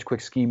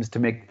get-rich-quick schemes to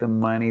make the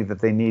money that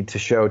they need to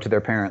show to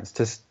their parents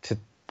to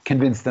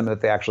convince them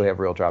that they actually have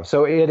real jobs.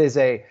 So it is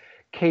a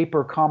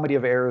comedy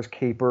of errors,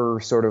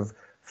 sort of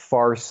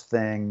farce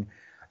thing.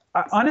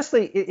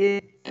 Honestly,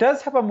 it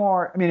does have a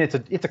more. I mean, it's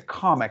a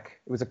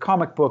comic. It was a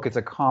comic book. It's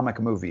a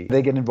comic movie.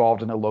 They get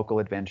involved in a local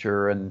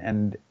adventure,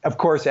 and of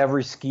course,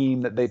 every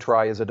scheme that they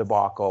try is a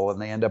debacle, and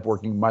they end up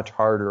working much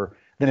harder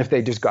than if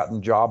they just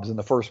gotten jobs in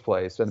the first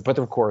place. But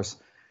of course,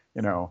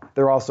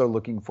 they're also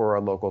looking for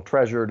a local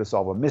treasure to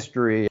solve a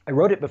mystery. I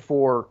wrote it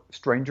before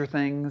Stranger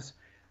Things,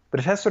 but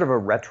it has sort of a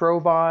retro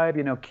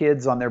vibe.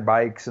 Kids on their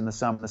bikes in the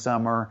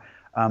summer.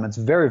 It's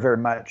very, very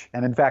much,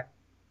 and in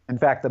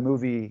fact, the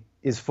movie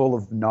is full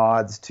of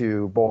nods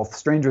to both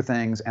Stranger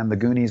Things and The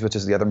Goonies, which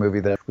is the other movie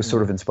that was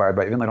sort of inspired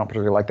by. Even though I don't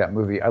particularly like that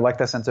movie, I like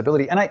that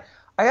sensibility. And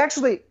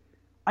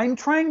I'm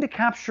trying to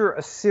capture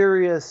a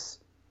serious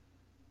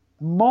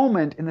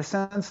moment in the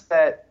sense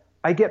that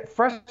I get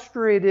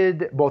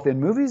frustrated both in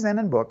movies and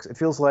in books. It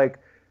feels like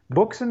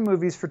books and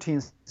movies for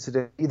teens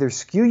today either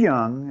skew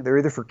young, they're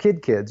either for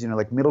kids,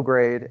 like middle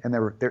grade, and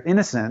they're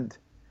innocent,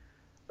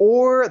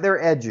 or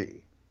they're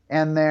edgy,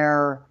 and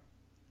they're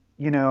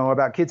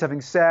about kids having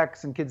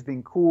sex and kids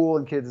being cool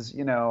and kids,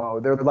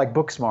 they're like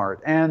book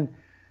smart. And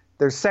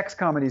there's sex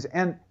comedies.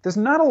 And there's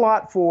not a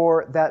lot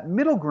for that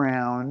middle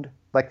ground,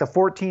 like the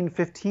 14,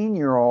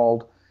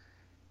 15-year-old.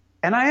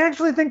 And I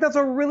actually think that's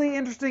a really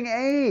interesting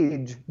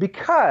age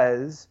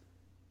because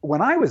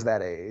when I was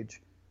that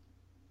age,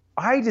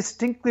 I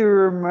distinctly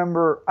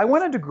remember I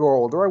wanted to grow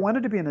older. I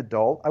wanted to be an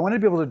adult. I wanted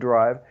to be able to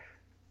drive.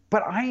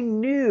 But I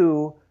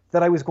knew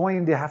that I was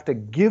going to have to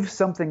give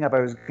something up. I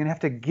was going to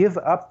have to give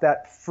up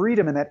that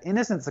freedom and that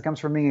innocence that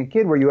comes from being a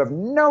kid where you have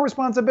no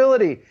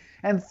responsibility.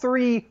 And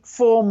 3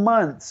 full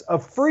months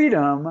of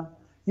freedom,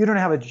 you don't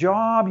have a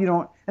job,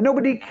 and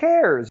nobody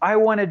cares. I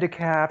wanted to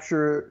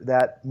capture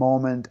that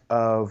moment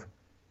of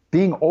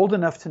being old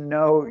enough to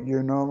know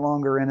you're no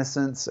longer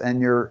innocent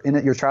and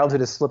your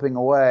childhood is slipping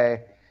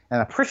away and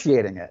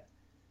appreciating it.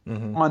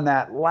 Mm-hmm. On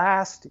that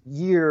last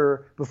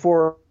year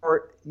before,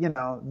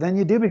 then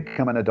you do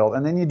become an adult,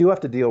 and then you do have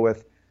to deal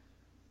with,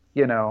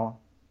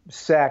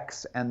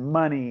 sex and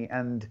money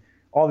and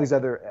all these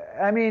other.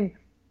 I mean,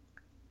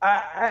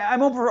 I'm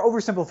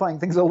oversimplifying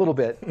things a little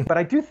bit, but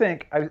I do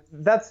think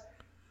that's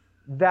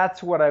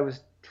what I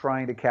was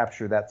trying to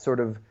capture. That sort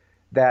of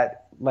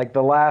like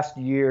the last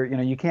year,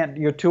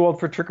 you're too old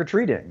for trick or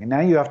treating, and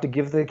now you have to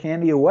give the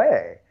candy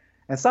away.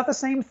 It's not the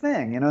same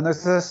thing, and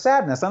there's a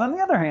sadness. And on the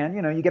other hand,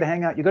 you get to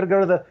hang out. You got to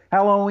go to the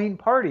Halloween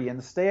party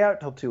and stay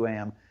out till 2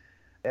 a.m.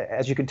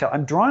 As you can tell,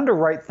 I'm drawn to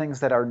write things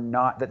that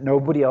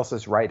nobody else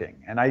is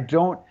writing. And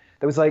that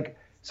was like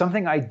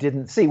something I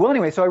didn't see. Well,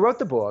 anyway, so I wrote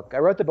the book. I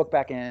wrote the book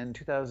back in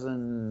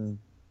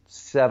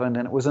 2007,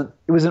 and it was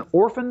an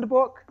orphaned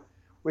book,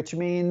 which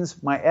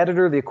means my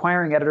editor, the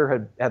acquiring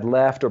editor, had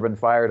left or been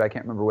fired. I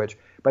can't remember which,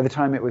 by the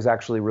time it was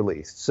actually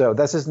released. So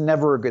this is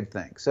never a good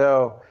thing.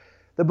 So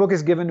the book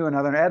is given to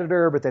another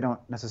editor, but they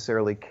don't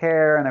necessarily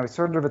care. And I was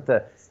sort of at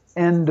the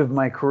end of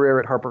my career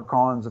at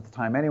HarperCollins at the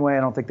time anyway. I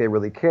don't think they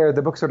really cared.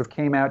 The book sort of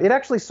came out. It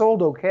actually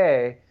sold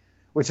okay,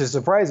 which is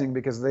surprising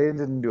because they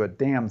didn't do a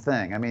damn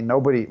thing. I mean,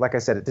 nobody, like I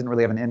said, it didn't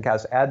really have an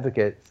in-house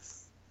advocate.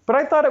 But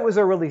I thought it was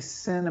a really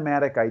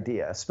cinematic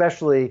idea,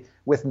 especially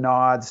with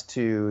nods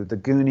to The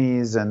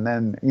Goonies, and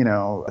then,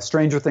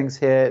 Stranger Things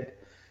hit,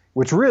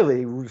 which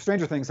really,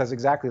 Stranger Things has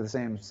exactly the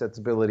same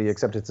sensibility,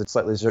 except it's a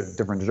slightly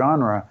different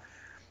genre.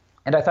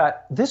 And I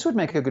thought, this would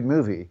make a good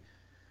movie.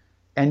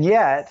 And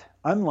yet,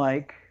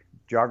 unlike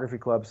Geography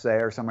Club, say,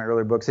 or some of my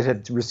earlier books, it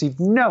had received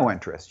no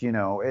interest.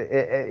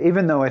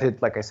 Even though it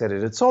had, like I said,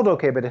 it had sold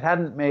okay, but it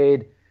hadn't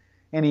made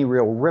any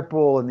real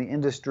ripple in the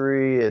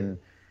industry.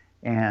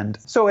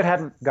 And so it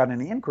hadn't gotten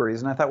any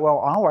inquiries. And I thought, well,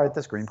 I'll write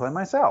the screenplay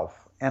myself.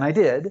 And I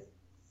did.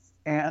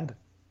 And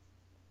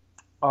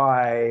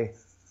I,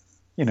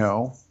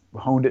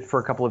 honed it for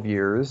a couple of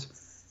years,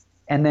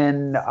 and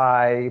then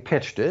I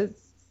pitched it.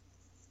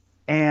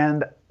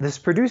 And this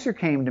producer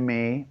came to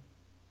me,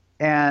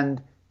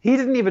 and he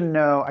didn't even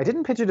know. I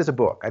didn't pitch it as a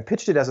book. I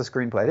pitched it as a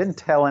screenplay. I didn't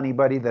tell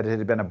anybody that it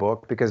had been a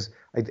book because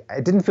I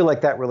didn't feel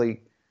like that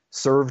really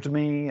served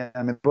me. I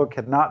mean, the book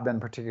had not been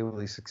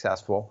particularly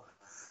successful.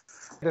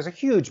 There's a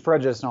huge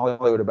prejudice in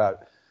Hollywood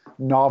about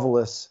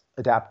novelists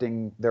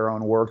adapting their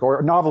own work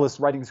or novelists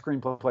writing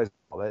screenplays.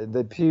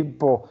 The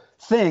people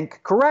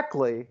think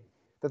correctly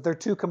that they're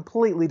two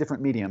completely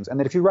different mediums, and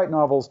that if you write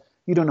novels,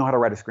 you don't know how to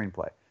write a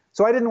screenplay.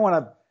 So I didn't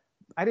want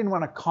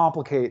to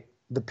complicate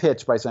the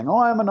pitch by saying,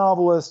 "Oh, I'm a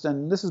novelist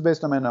and this is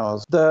based on my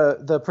novels."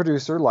 The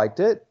producer liked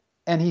it,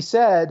 and he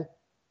said,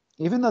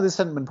 even though this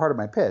hadn't been part of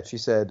my pitch, he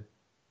said,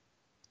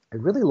 "I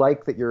really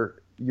like that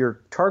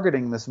you're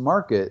targeting this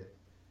market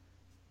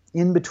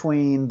in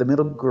between the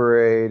middle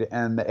grade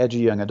and the edgy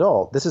young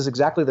adult. This is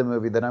exactly the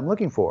movie that I'm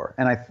looking for."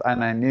 And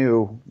I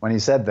knew when he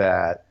said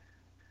that,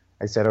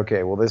 I said,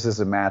 okay, well, this is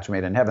a match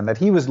made in heaven. That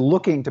he was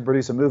looking to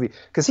produce a movie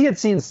because he had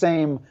seen the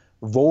same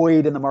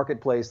void in the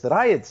marketplace that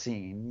I had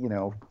seen,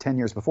 10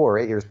 years before,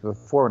 8 years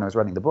before when I was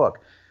writing the book.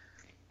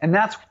 And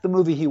that's the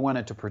movie he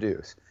wanted to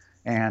produce.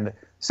 And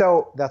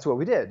so that's what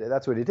we did.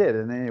 That's what he did.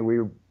 And then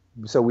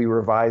we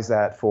revised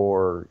that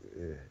for,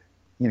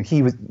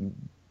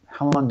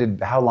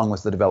 how long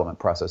was the development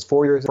process?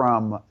 4 years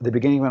from the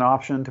beginning of an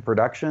option to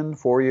production,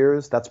 4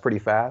 years. That's pretty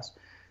fast.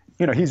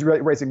 He's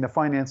raising the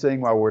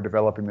financing while we're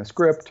developing the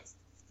script.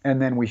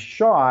 And then we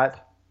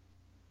shot,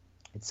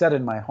 it's set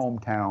in my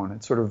hometown.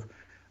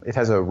 It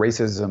has a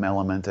racism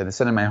element, and it's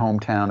set in my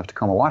hometown of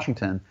Tacoma,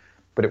 Washington.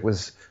 But it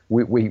was,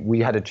 we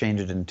had to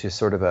change it into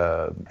sort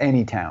of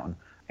any town.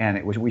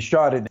 And we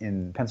shot it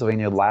in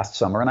Pennsylvania last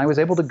summer, and I was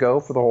able to go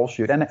for the whole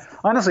shoot. And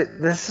honestly,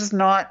 this is an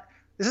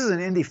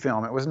indie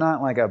film. It was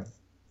not like a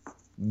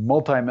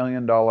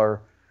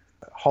multi-million-dollar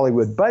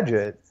Hollywood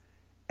budget.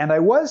 And I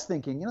was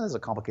thinking, there's a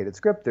complicated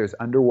script. There's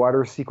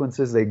underwater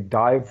sequences. They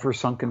dive for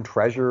sunken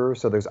treasure,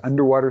 so there's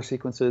underwater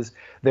sequences.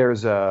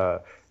 There's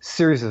a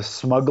series of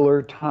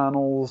smuggler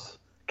tunnels,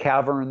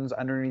 caverns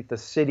underneath the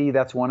city.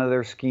 That's one of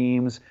their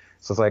schemes.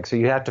 So it's so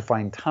you have to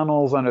find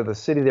tunnels under the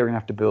city. They're going to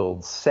have to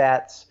build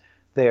sets.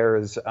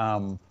 There's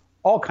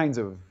all kinds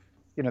of,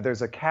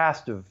 there's a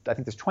cast of, I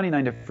think there's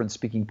 29 different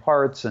speaking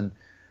parts and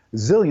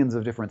zillions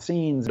of different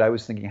scenes. I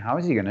was thinking, how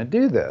is he going to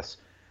do this?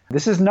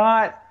 This is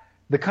not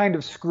the kind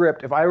of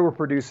script, if I were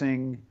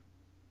producing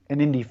an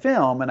indie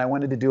film and I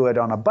wanted to do it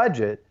on a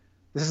budget,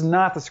 this is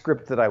not the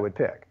script that I would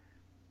pick.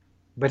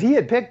 But he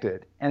had picked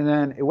it, and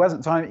then it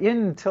wasn't. So I'm in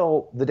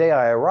until the day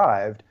I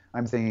arrived,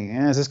 I'm thinking,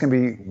 is this going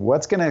to be,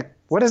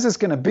 what is this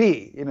going to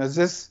be? Is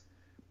this,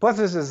 plus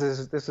this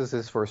is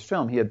his first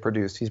film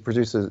he's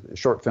produced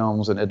short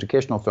films and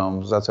educational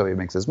films, that's how he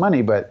makes his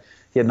money, but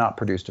he had not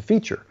produced a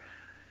feature.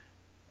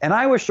 And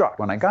I was shocked.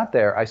 When I got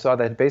there, I saw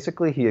that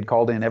basically he had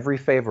called in every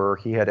favor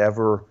he had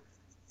ever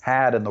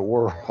had in the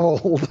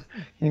world,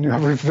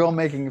 every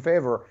filmmaking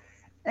favor.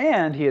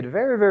 And he had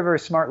very, very, very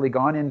smartly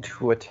gone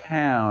into a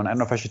town. I don't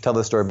know if I should tell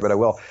this story, but I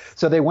will.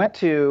 So they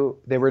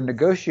were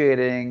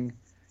negotiating.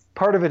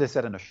 Part of it is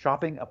set in a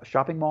shopping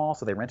mall.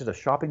 So they rented a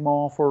shopping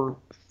mall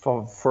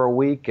for a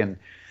week. And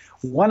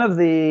one of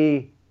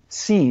the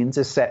scenes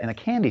is set in a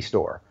candy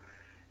store.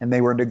 And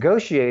they were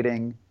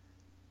negotiating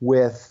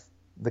with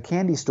the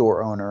candy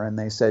store owner. And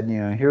they said,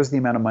 here's the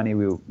amount of money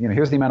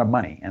here's the amount of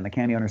money. And the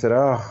candy owner said,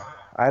 oh,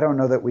 I don't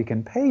know that we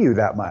can pay you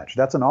that much.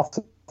 That's an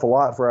awful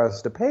lot for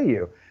us to pay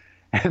you.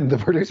 And the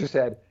producer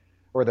said,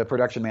 or the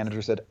production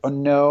manager said, oh,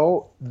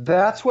 no,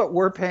 that's what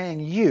we're paying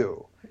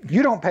you.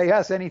 You don't pay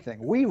us anything.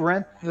 We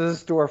rent the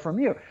store from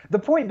you. The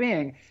point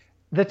being,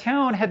 the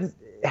town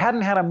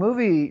hadn't had a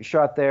movie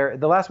shot there.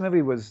 The last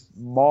movie was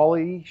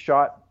Molly,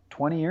 shot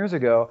 20 years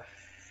ago.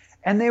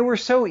 And they were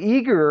so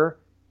eager,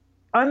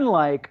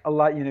 unlike a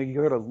lot, you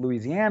go to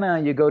Louisiana,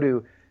 you go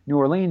to New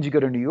Orleans, you go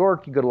to New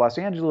York, you go to Los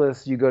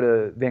Angeles, you go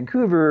to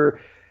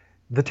Vancouver.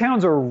 The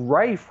towns are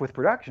rife with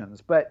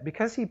productions, but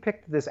because he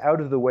picked this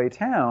out-of-the-way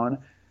town,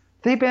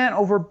 they bent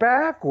over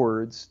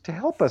backwards to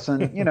help us,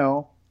 and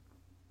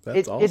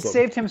That's awesome. It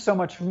saved him so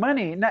much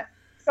money. It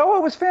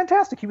was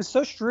fantastic. He was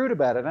so shrewd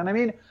about it,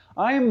 and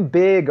I'm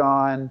big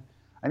on,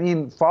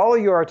 follow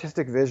your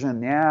artistic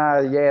vision.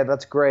 Yeah,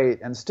 that's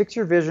great, and stick to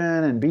your vision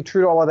and be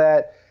true to all of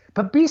that,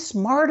 but be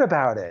smart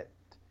about it.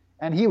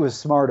 And he was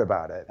smart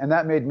about it, and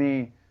that made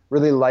me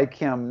really like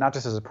him, not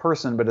just as a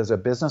person, but as a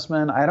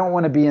businessman. I don't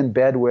want to be in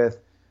bed with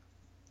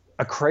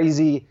a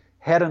crazy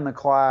head in the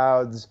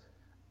clouds,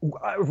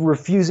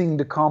 refusing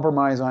to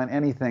compromise on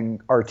anything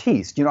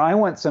artiste. I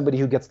want somebody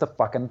who gets the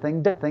fucking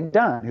thing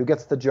done, who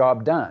gets the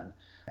job done.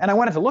 And I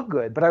want it to look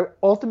good, but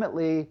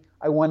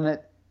I want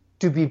it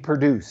to be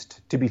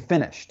produced, to be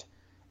finished.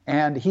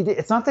 And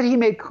it's not that he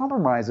made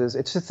compromises,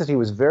 it's just that he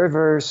was very,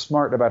 very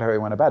smart about how he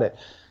went about it.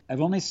 I've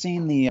only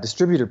seen the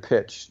distributor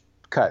pitch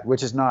cut,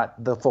 which is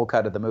not the full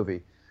cut of the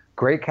movie.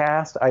 Great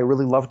cast. I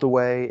really loved the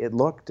way it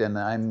looked, and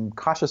I'm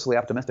cautiously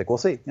optimistic. We'll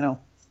see,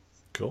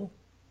 Cool.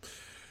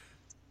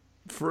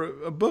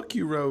 For a book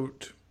you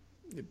wrote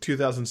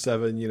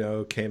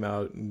 2007, came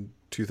out in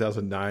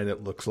 2009,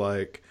 it looks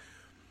like.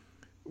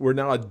 We're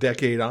now a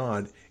decade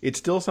on. It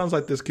still sounds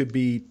like this could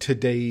be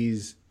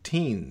today's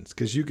teens,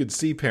 because you could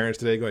see parents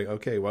today going,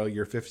 okay, well,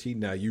 you're 15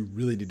 now. You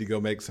really need to go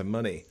make some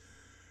money.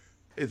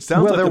 It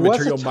sounds like the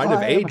material might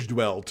have aged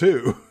well,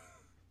 too.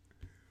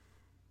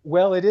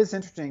 Well, it is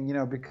interesting,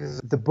 because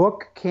the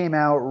book came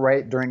out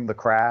right during the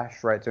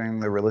crash, right during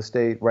the real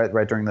estate,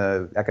 right during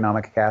the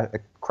economic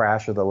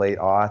crash of the late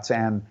aughts.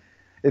 And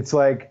it's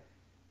like,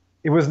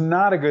 it was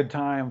not a good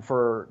time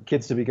for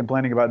kids to be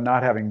complaining about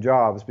not having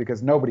jobs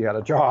because nobody had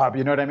a job.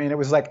 You know what I mean? It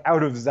was like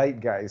out of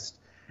zeitgeist.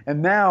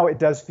 And now it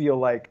does feel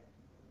like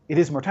it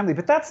is more timely.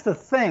 But that's the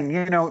thing,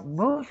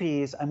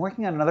 movies. I'm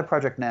working on another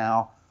project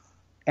now,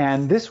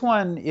 and this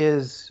one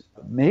is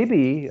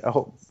maybe.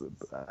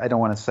 I don't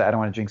want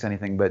to jinx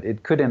anything, but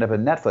it could end up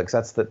in Netflix.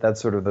 That's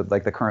sort of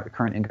the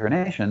current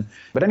incarnation.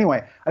 But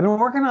anyway, I've been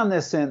working on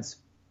this since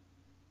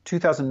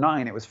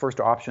 2009. It was first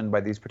optioned by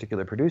these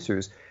particular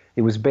producers.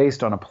 It was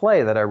based on a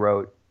play that I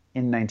wrote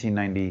in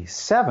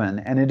 1997,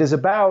 and it is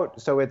about,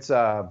 so it's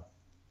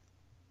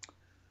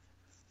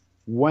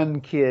one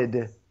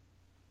kid,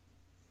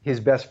 his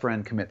best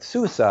friend commits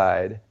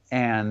suicide,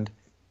 and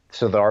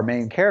so our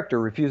main character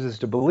refuses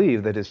to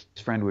believe that his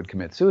friend would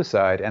commit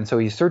suicide, and so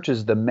he searches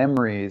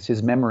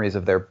his memories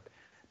of their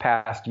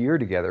past year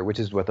together, which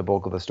is what the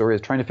bulk of the story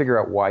is, trying to figure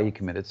out why he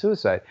committed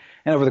suicide.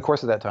 And over the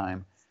course of that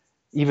time,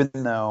 even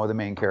though the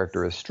main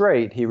character is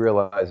straight, he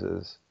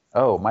realizes,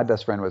 oh, my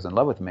best friend was in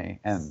love with me,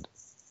 and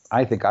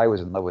I think I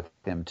was in love with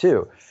him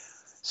too.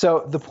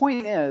 So the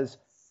point is,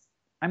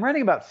 I'm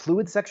writing about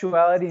fluid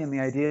sexuality and the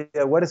idea,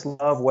 what is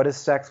love, what is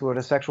sex, what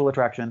is sexual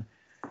attraction.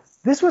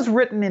 This was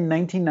written in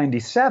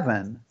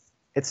 1997.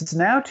 It's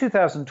now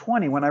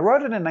 2020. When I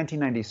wrote it in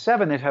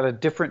 1997, it had a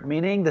different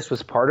meaning. This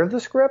was part of the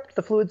script,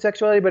 the fluid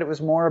sexuality, but it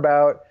was more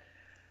about,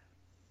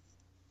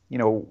 it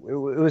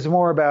was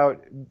more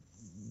about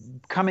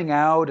coming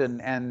out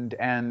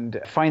and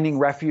finding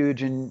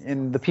refuge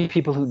in the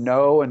people who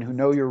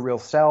know your real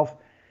self.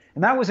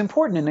 And that was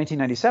important in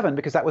 1997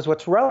 because that was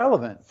what's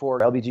relevant for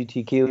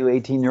LGBTQ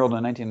 18-year-old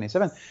in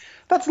 1997.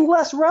 That's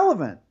less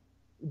relevant.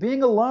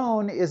 Being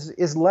alone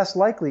is less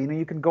likely.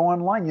 You can go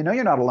online.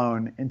 You're not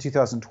alone in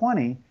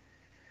 2020.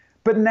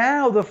 But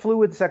now the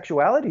fluid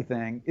sexuality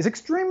thing is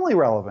extremely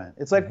relevant.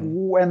 It's like,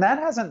 and that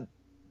hasn't,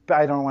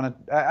 I don't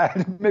want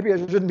to, maybe I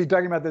shouldn't be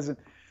talking about this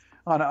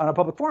on a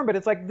public forum, but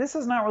it's like, this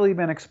has not really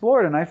been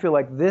explored. And I feel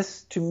like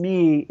this, to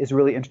me, is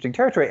really interesting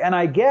territory. And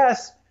I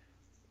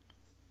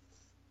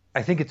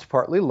think it's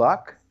partly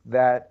luck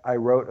that I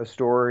wrote a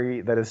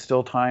story that is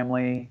still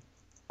timely,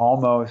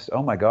 almost,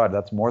 oh my God,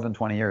 that's more than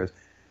 20 years.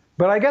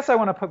 But I guess I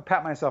want to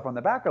pat myself on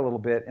the back a little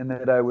bit in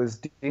that I was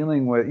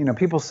dealing with,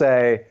 people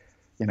say,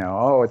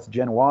 oh, it's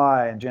Gen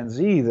Y and Gen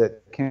Z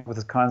that came up with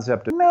this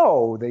concept.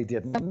 No, they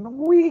didn't.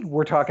 We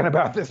were talking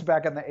about this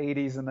back in the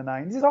 80s and the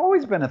 90s. It's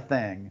always been a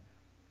thing.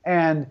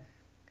 And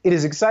it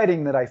is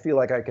exciting that I feel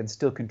like I can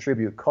still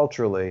contribute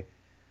culturally,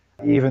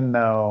 even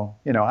though,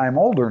 I'm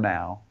older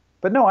now.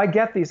 But no, I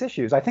get these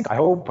issues. I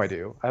hope I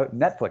do.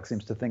 Netflix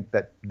seems to think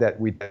that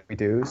we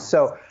do.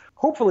 So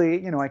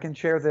hopefully, I can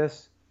share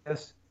this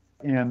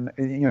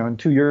in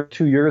 2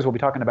 years we'll be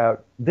talking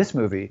about this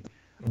movie.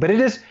 But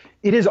it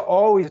is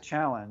always a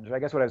challenge. I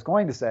guess what I was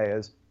going to say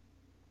is,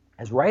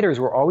 as writers,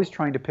 we're always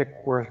trying to pick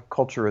where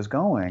culture is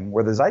going,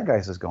 where the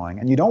zeitgeist is going,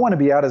 and you don't want to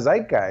be out of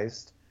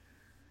zeitgeist.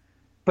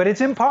 But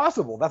it's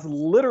impossible. That's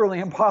literally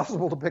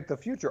impossible to pick the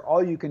future.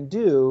 All you can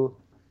do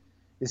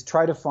is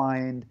try to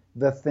find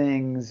the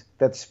things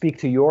that speak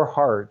to your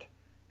heart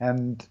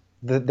and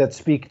that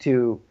speak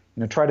to,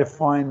 try to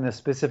find the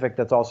specific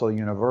that's also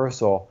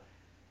universal.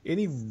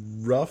 Any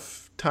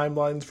rough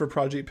timelines for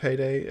Project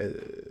Payday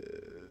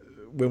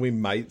when we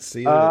might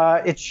see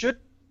it?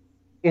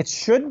 It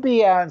should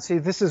be out. And see,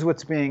 this is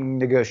what's being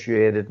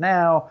negotiated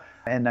now.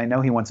 And I know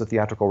he wants a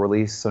theatrical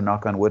release, so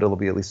knock on wood, it'll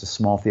be at least a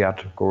small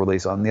theatrical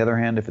release. On the other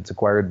hand, if it's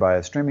acquired by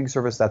a streaming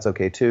service, that's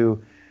okay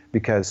too,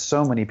 because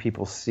so many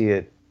people see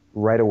it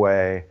right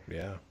away.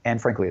 Yeah. And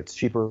frankly, it's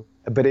cheaper.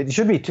 But it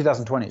should be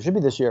 2020. It should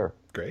be this year.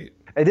 Great.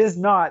 It is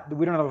not.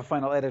 We don't have a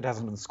final edit. It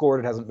hasn't been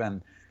scored. It hasn't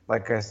been,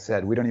 like I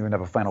said, we don't even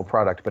have a final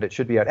product, but it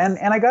should be out. And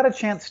I got a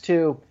chance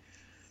to,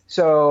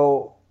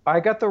 so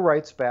I got the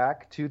rights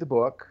back to the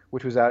book,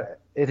 which was out.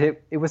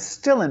 It was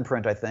still in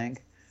print, I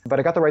think, but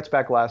I got the rights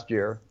back last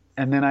year.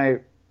 And then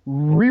I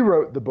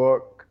rewrote the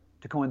book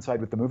to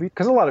coincide with the movie,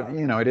 because a lot of,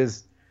 it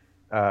is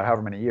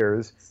however many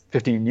years,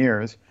 15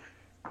 years,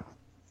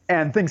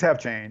 and things have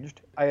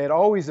changed. I had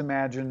always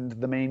imagined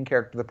the main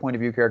character, the point of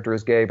view character,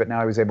 as gay, but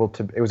now I was able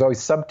to, it was always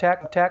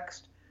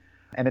subtext,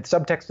 and it's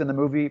subtext in the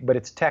movie, but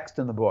it's text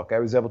in the book. I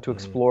was able to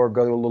explore,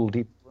 go a little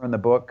deeper in the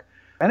book.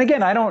 And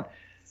again,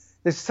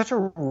 there's such a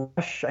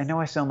rush, I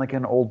know I sound like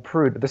an old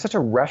prude, but there's such a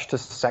rush to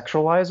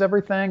sexualize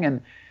everything,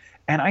 and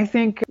I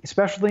think,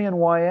 especially in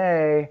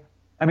YA,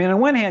 I mean, on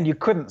one hand, you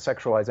couldn't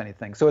sexualize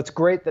anything. So it's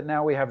great that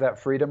now we have that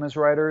freedom as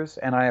writers,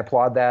 and I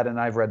applaud that, and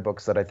I've read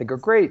books that I think are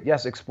great.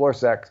 Yes, explore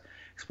sex,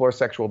 explore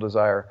sexual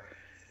desire.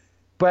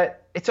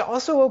 But it's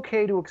also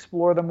okay to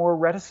explore the more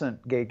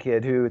reticent gay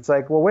kid who it's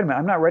like, well, wait a minute,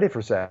 I'm not ready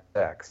for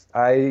sex.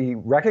 I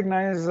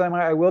recognize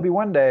I will be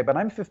one day, but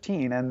I'm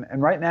 15,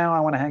 and right now I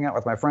want to hang out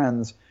with my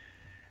friends.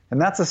 And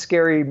that's a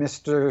scary,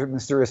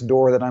 mysterious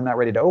door that I'm not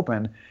ready to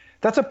open.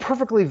 That's a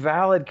perfectly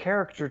valid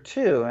character,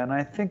 too. And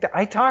I think that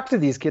I talk to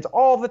these kids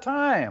all the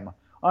time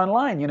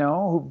online,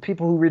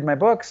 people who read my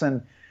books.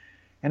 And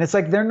it's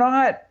like they're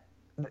not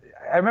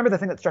 – I remember the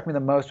thing that struck me the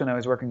most when I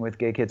was working with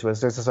gay kids was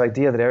there's this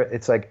idea that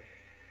it's like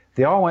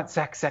they all want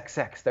sex, sex,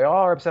 sex. They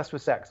all are obsessed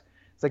with sex.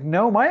 It's like,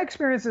 no, my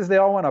experience is they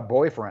all want a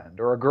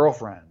boyfriend or a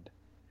girlfriend.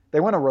 They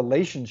want a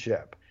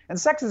relationship. And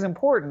sex is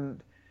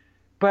important,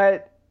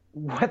 but –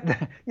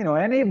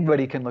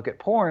 anybody can look at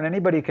porn.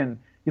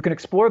 You can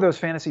explore those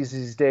fantasies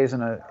these days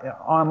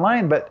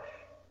online, but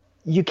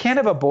you can't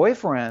have a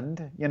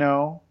boyfriend,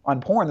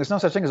 on porn. There's no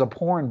such thing as a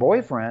porn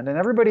boyfriend. And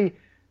everybody,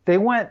 they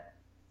want,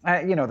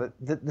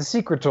 the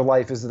secret to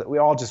life is that we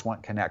all just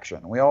want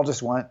connection. We all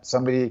just want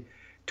somebody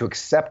to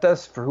accept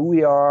us for who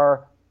we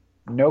are,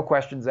 no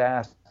questions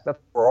asked. That's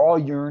what we're all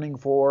yearning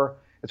for.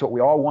 It's what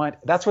we all want.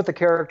 That's what the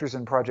characters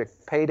in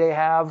Project Payday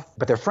have,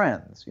 but they're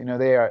friends.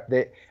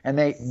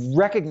 They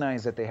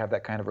recognize that they have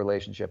that kind of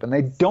relationship, and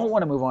they don't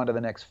want to move on to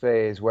the next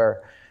phase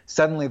where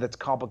suddenly that's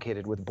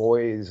complicated with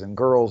boys and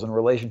girls and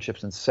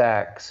relationships and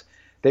sex.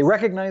 They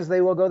recognize they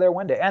will go there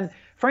one day. And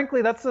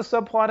frankly, that's the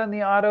subplot in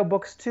the Otto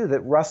books too,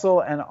 that Russell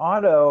and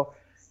Otto,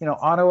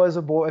 Otto as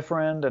a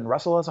boyfriend and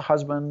Russell as a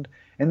husband,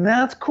 and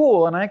that's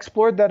cool. And I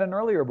explored that in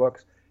earlier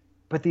books.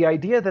 But the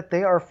idea that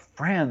they are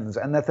friends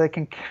and that they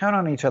can count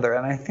on each other,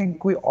 and I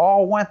think we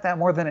all want that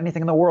more than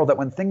anything in the world, that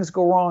when things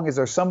go wrong, is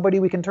there somebody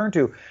we can turn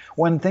to?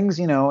 When things,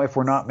 if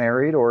we're not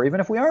married or even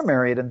if we are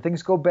married and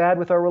things go bad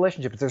with our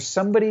relationship, is there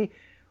somebody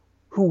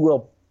who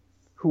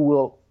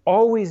will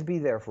always be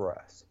there for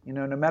us?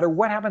 No matter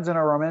what happens in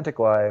our romantic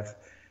life,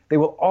 they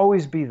will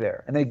always be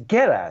there. And they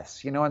get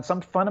us, on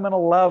some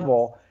fundamental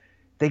level.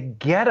 They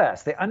get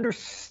us. They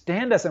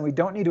understand us, and we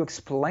don't need to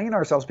explain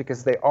ourselves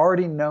because they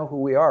already know who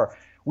we are.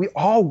 We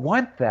all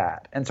want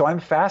that. And so I'm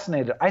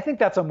fascinated. I think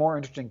that's a more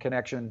interesting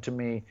connection to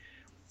me.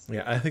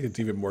 Yeah, I think it's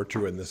even more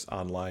true in this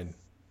online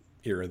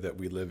era that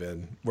we live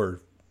in, where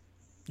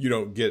you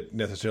don't get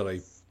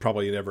necessarily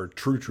probably never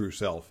true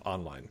self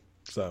online.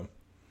 So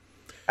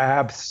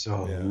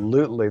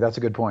absolutely. Yeah. That's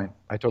a good point.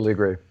 I totally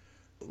agree.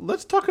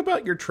 Let's talk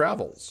about your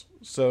travels.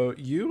 So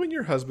you and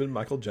your husband,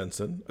 Michael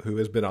Jensen, who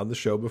has been on the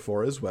show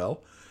before as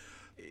well,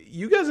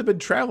 you guys have been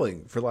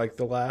traveling for like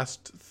the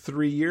last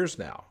 3 years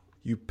now.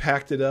 You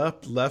packed it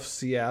up, left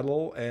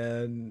Seattle,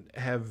 and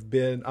have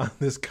been on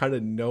this kind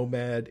of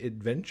nomad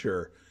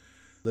adventure,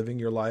 living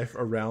your life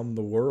around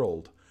the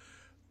world.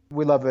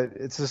 We love it.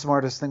 It's the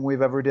smartest thing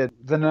we've ever did.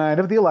 The night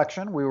of the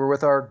election, we were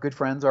with our good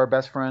friends, our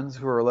best friends,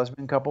 who are a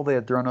lesbian couple. They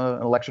had thrown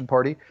an election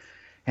party,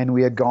 and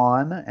we had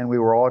gone, and we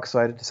were all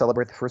excited to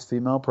celebrate the first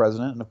female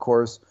president. And, of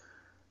course,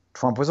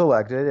 Trump was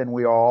elected, and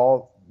we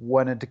all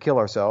wanted to kill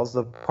ourselves.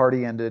 The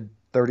party ended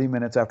 30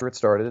 minutes after it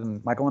started,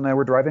 and Michael and I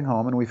were driving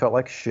home, and we felt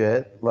like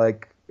shit,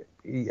 like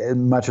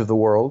in much of the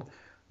world.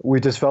 We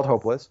just felt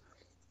hopeless.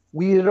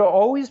 We had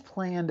always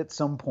planned at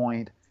some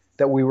point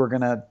that we were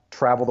going to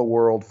travel the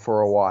world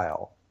for a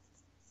while.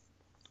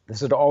 This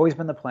had always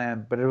been the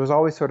plan, but it was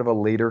always sort of a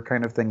later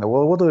kind of thing that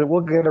we'll do it.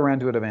 We'll get around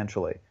to it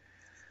eventually.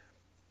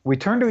 We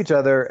turned to each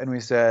other and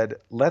we said,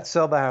 let's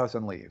sell the house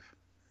and leave.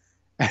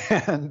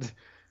 And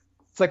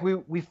it's like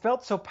we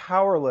felt so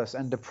powerless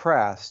and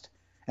depressed.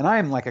 And I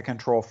am like a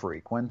control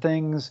freak. When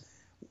this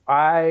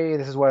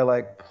is why I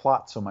like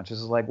plot so much. This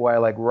is like why I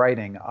like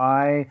writing.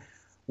 I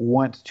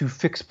want to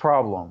fix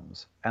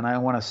problems and I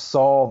want to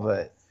solve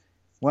it.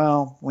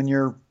 Well, when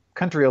your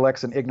country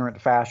elects an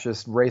ignorant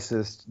fascist,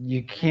 racist,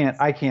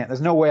 I can't.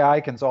 There's no way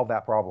I can solve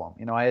that problem.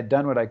 I had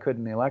done what I could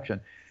in the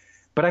election.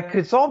 But I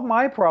could solve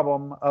my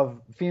problem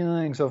of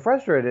feeling so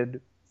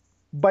frustrated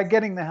by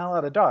getting the hell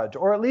out of Dodge,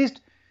 or at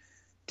least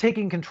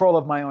taking control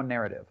of my own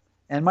narrative.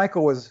 And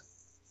Michael was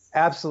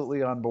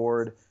absolutely on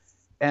board.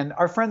 And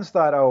our friends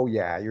thought, oh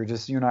yeah, you're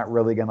not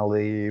really going to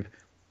leave.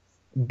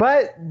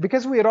 But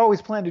because we had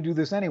always planned to do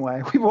this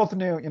anyway, we both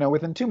knew,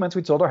 within 2 months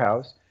we'd sold our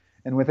house.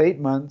 And within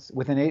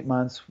 8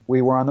 months,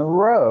 we were on the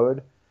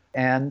road.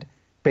 And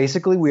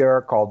basically we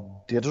are called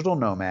digital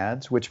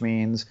nomads, which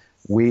means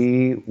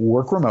we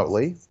work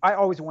remotely. I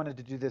always wanted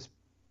to do this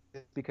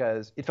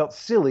because it felt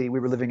silly. We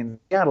were living in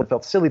Seattle. It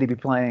felt silly to be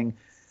playing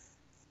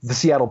the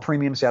Seattle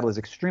premium. Seattle is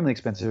extremely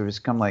expensive. It's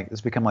become like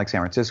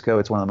San Francisco.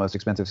 It's one of the most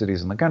expensive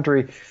cities in the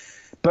country.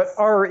 But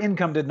our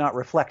income did not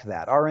reflect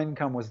that. Our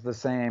income was the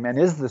same and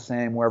is the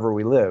same wherever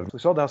we lived. We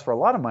sold the house for a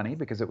lot of money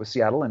because it was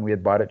Seattle and we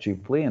had bought it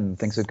cheaply and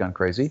things had gone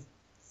crazy,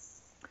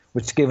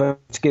 which gave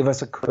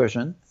us a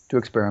cushion to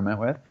experiment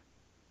with.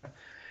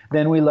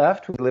 Then we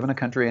left. We live in a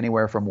country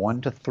anywhere from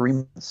 1 to 3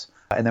 months.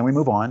 And then we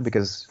move on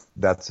because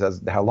that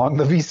says how long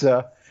the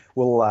visa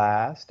will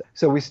last.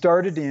 So we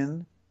started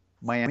in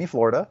Miami,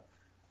 Florida.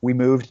 We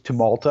moved to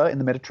Malta in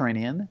the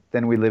Mediterranean.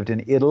 Then we lived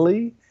in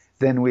Italy.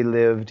 Then we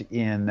lived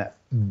in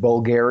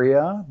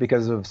Bulgaria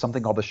because of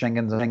something called the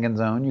Schengen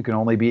zone. You can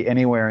only be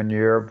anywhere in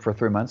Europe for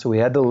 3 months, so we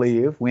had to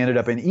leave. We ended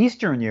up in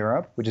Eastern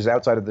Europe, which is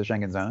outside of the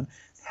Schengen zone.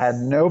 Had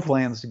no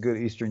plans to go to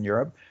Eastern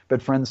Europe,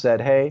 but friends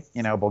said, hey,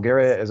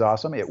 Bulgaria is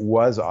awesome. It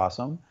was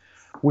awesome.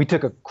 We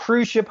took a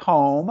cruise ship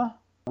home.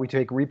 We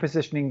take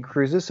repositioning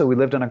cruises, so we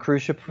lived on a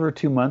cruise ship for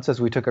 2 months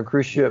as we took a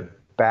cruise ship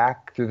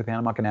back through the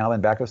Panama Canal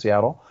and back to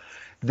Seattle.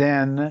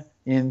 Then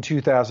in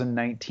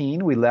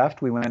 2019, we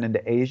left. We went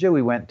into Asia.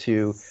 We went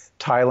to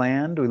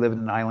Thailand. We lived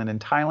in an island in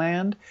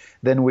Thailand.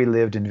 Then we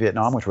lived in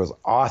Vietnam, which was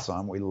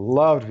awesome. We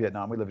loved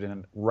Vietnam. We lived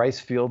in rice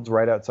fields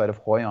right outside of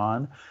Hoi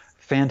An.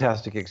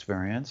 Fantastic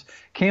experience.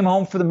 Came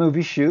home for the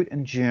movie shoot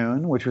in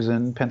June, which was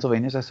in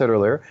Pennsylvania, as I said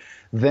earlier.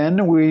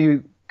 Then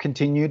we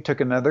continued,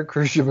 took another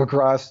cruise ship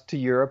across to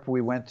Europe.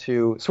 We went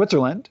to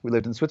Switzerland. We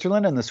lived in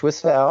Switzerland and the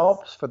Swiss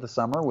Alps for the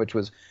summer, which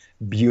was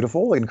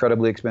beautiful,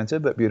 incredibly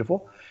expensive, but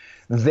beautiful.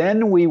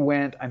 Then we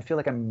went. I feel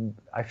like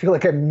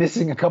I'm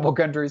missing a couple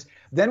countries.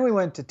 Then we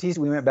went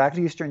back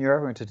to Eastern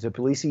Europe. We went to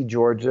Tbilisi,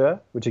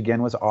 Georgia, which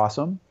again was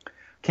awesome.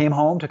 Came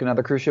home, took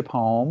another cruise ship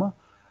home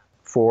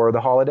for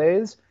the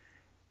holidays.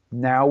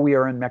 Now we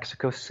are in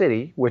Mexico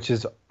City, which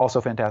is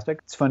also fantastic.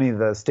 It's funny,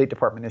 the State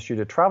Department issued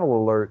a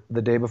travel alert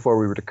the day before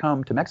we were to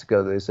come to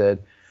Mexico. They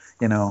said,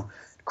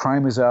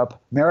 crime is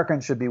up.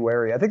 Americans should be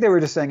wary. I think they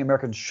were just saying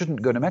Americans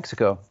shouldn't go to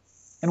Mexico.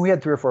 And we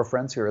had 3 or 4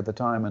 friends here at the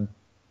time,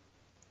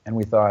 and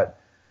we thought,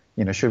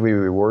 should we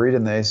be worried?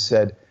 And they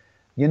said,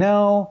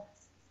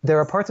 there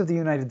are parts of the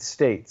United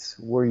States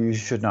where you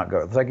should not go.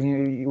 It's like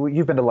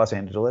you've been to Los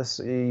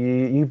Angeles,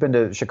 you've been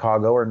to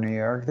Chicago or New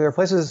York. There are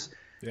places,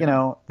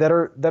 that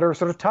are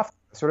sort of tough,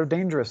 sort of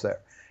dangerous there.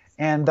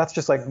 And that's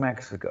just like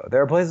Mexico.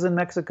 There are places in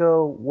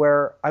Mexico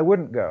where I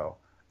wouldn't go.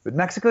 But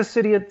Mexico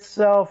City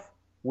itself,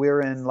 we're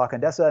in La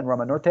Condesa and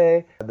Roma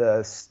Norte,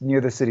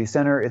 near the city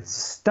center. It's a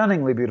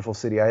stunningly beautiful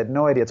city. I had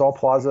no idea. It's all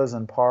plazas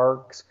and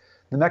parks.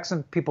 The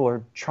Mexican people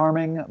are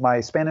charming.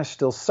 My Spanish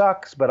still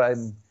sucks, but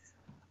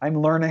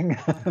I'm learning.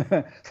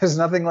 There's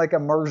nothing like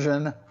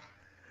immersion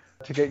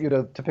to get you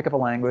to pick up a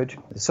language.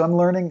 So I'm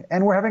learning,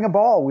 and we're having a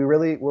ball. We're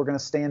going to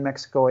stay in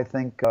Mexico, I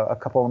think, a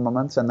couple of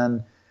months, and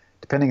then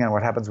depending on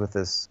what happens with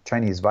this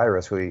Chinese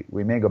virus, we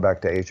may go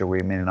back to Asia, we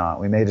may not.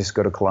 We may just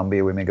go to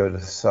Colombia, we may go to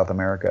South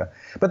America.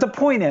 But the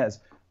point is,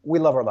 we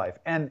love our life,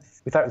 and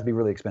we thought it would be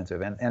really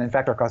expensive. And in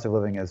fact, our cost of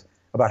living is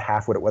about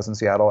half what it was in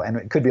Seattle, and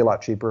it could be a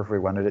lot cheaper if we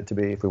wanted it to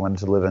be, if we wanted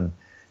to live in,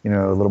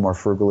 a little more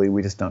frugally.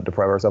 We just don't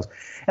deprive ourselves.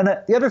 And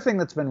the other thing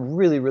that's been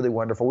really, really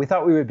wonderful, we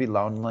thought we would be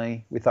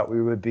lonely. We thought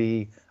we would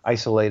be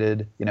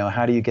isolated.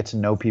 How do you get to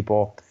know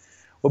people?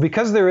 Well,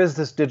 because there is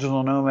this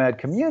digital nomad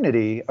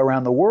community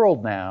around the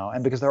world now,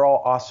 and because they're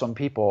all awesome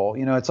people,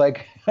 it's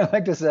like, I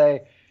like to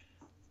say,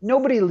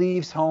 nobody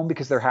leaves home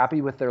because they're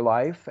happy with their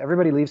life.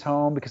 Everybody leaves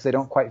home because they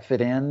don't quite fit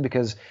in,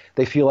 because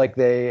they feel like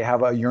they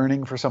have a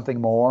yearning for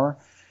something more.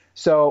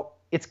 So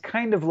it's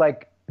kind of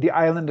like the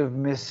island of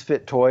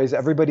misfit toys.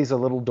 Everybody's a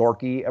little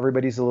dorky.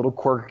 Everybody's a little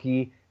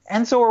quirky.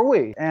 And so are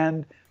we.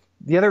 And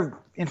the other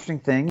interesting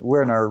thing,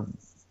 we're in our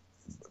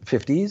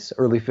 50s,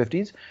 early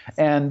 50s,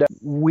 and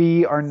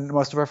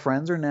most of our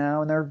friends are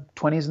now in their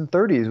 20s and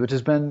 30s, which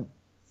has been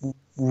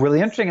really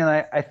interesting. And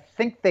I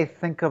think they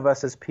think of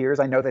us as peers.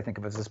 I know they think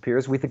of us as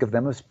peers. We think of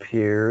them as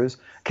peers.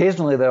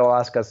 Occasionally they'll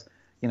ask us,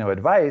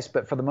 advice,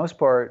 but for the most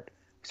part,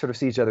 we sort of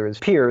see each other as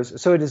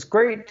peers. So it is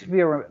great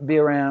to be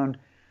around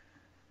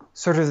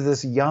sort of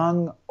this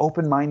young,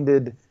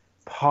 open-minded,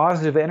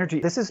 positive energy.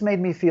 This has made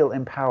me feel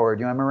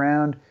empowered. I'm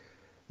around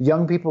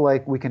young people,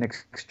 like we can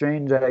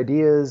exchange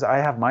ideas. I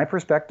have my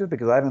perspective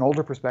because I have an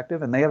older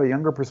perspective, and they have a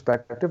younger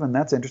perspective, and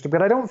that's interesting.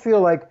 But I don't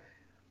feel like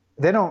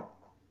I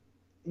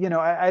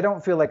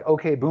don't feel like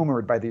okay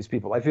boomered by these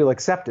people. I feel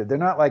accepted. They're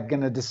not like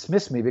going to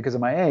dismiss me because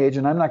of my age,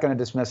 and I'm not going to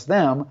dismiss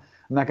them.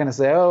 I'm not going to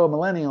say, oh,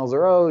 millennials,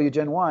 or oh, you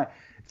Gen Y.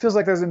 It feels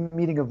like there's a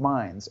meeting of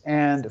minds.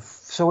 And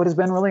so it has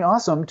been really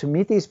awesome to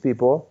meet these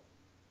people.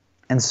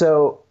 And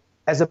so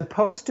as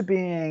opposed to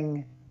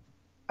being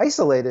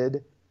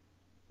isolated,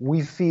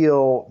 we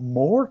feel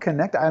more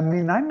connected. I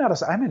mean, I'm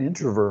an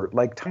introvert,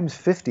 like times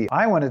 50.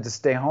 I wanted to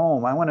stay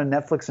home. I want to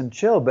Netflix and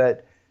chill,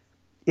 but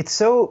it's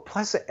so,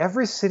 plus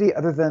every city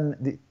other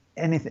than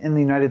in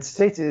the United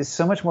States is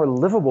so much more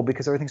livable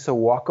because everything's so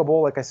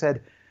walkable. Like I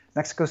said,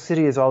 Mexico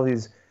City is all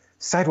these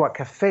sidewalk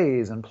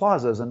cafes and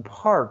plazas and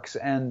parks,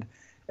 and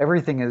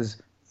everything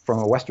is, from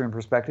a Western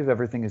perspective,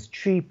 everything is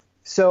cheap.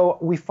 So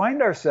we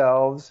find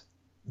ourselves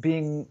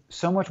being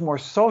so much more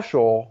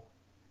social.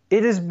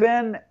 It has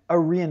been a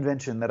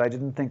reinvention that I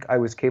didn't think I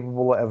was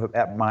capable of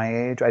at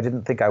my age. I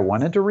didn't think I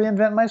wanted to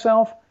reinvent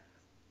myself,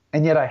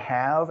 and yet I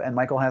have, and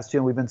Michael has too,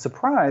 and we've been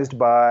surprised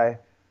by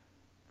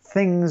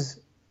things.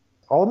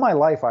 All of my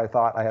life I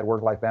thought I had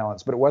work-life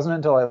balance, but it wasn't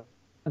until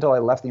I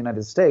left the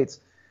United States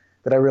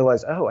that I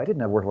realized, oh, I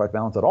didn't have work-life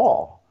balance at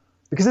all.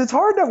 Because it's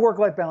hard to have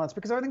work-life balance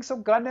because everything's so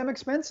goddamn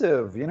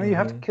expensive. You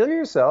have to kill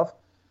yourself.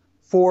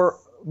 For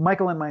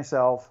Michael and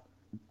myself,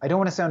 I don't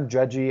want to sound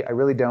judgy, I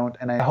really don't,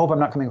 and I hope I'm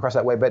not coming across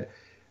that way, but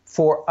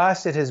for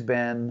us it has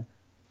been,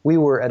 we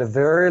were at a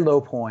very low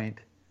point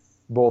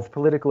both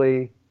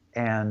politically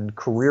and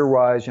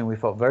career-wise. We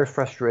felt very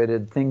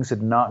frustrated. Things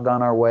had not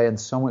gone our way, and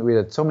we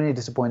had so many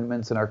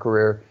disappointments in our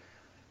career.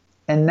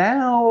 And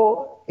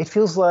now it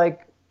feels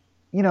like,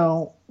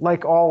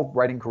 like all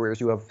writing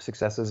careers, you have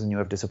successes and you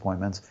have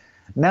disappointments.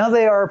 Now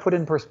they are put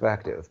in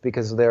perspective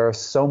because there is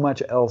so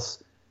much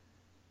else.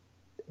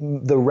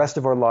 The rest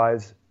of our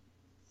lives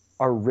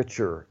are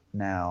richer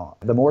now.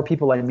 The more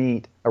people I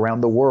meet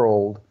around the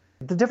world,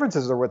 the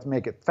differences are what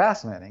make it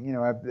fascinating.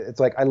 It's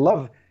like I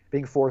love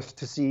being forced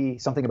to see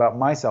something about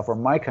myself or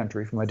my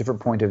country from a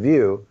different point of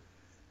view.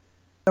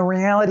 The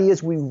reality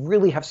is we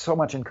really have so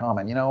much in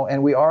common,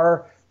 and we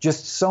are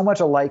just so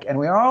much alike, and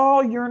we are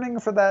all yearning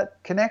for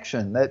that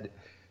connection, that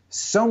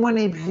so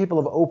many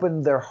people have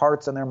opened their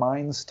hearts and their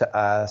minds to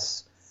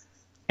us.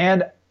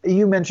 And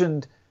you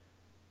mentioned,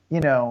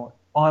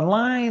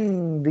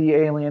 online, the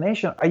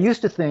alienation. I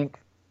used to think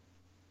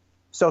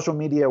social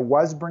media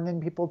was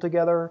bringing people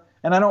together,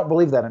 and I don't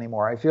believe that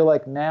anymore. I feel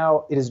like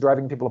now it is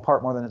driving people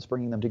apart more than it's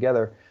bringing them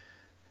together.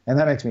 And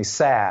that makes me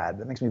sad.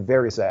 That makes me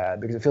very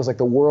sad because it feels like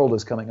the world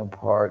is coming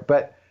apart.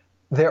 But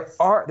there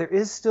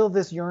is still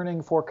this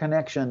yearning for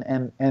connection,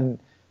 and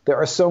there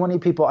are so many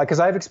people, because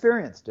I've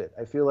experienced it.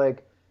 I feel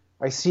like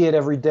I see it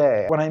every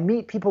day. When I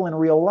meet people in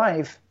real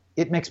life,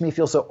 it makes me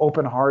feel so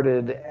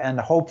open-hearted and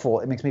hopeful.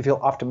 It makes me feel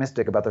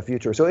optimistic about the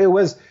future. So it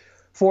was,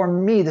 for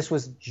me, this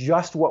was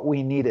just what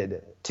we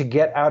needed to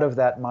get out of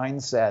that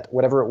mindset,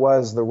 whatever it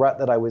was, the rut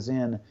that I was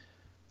in.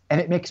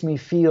 And it makes me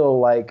feel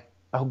like,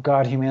 oh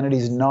God,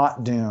 humanity's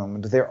not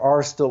doomed. There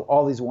are still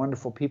all these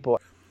wonderful people.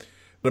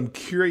 I'm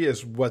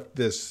curious what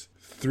this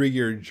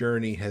 3-year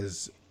journey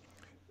has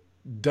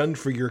done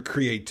for your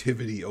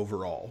creativity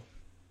overall.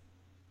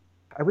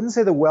 I wouldn't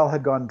say the well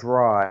had gone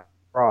dry,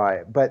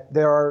 but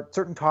there are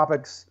certain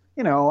topics,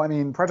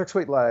 Project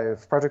Sweet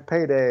Life, Project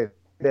Payday,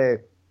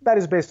 that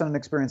is based on an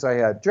experience I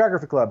had.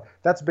 Geography Club,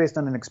 that's based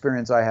on an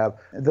experience I have.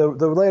 The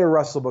later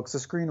Russell books, the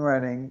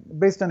screenwriting,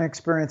 based on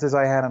experiences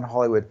I had in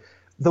Hollywood.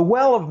 The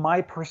well of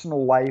my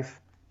personal life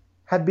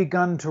had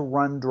begun to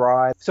run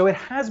dry. So it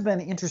has been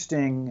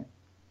interesting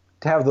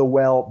to have the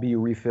well be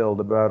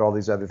refilled about all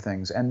these other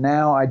things. And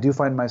now I do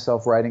find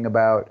myself writing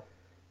about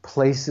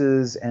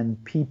places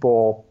and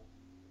people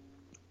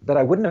that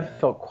I wouldn't have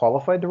felt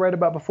qualified to write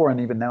about before, and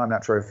even now I'm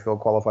not sure I feel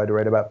qualified to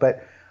write about.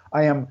 But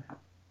I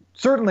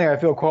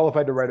feel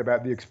qualified to write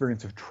about the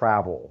experience of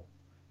travel.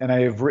 And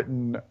I have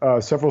written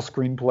several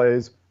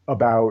screenplays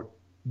about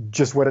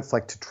just what it's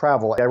like to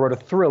travel. I wrote a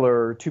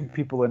thriller, 2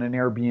 people in an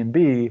Airbnb.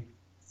 And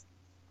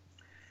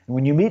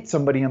when you meet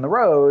somebody on the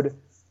road,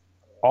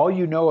 all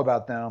you know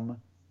about them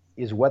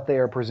is what they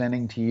are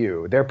presenting to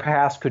you. Their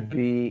past could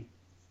be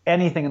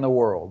anything in the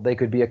world. They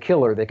could be a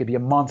killer. They could be a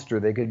monster.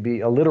 They could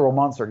be a literal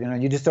monster.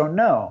 You just don't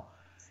know.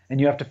 And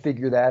you have to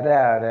figure that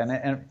out.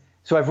 And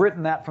so I've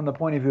written that from the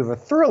point of view of a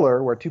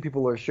thriller where 2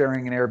 people are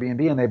sharing an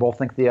Airbnb and they both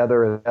think the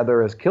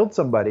other has killed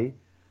somebody.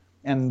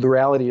 And the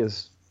reality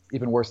is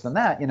even worse than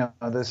that.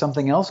 There's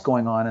something else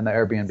going on in the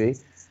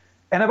Airbnb.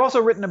 And I've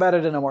also written about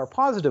it in a more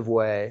positive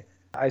way.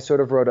 I sort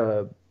of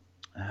wrote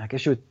I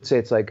guess you would say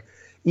it's like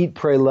Eat,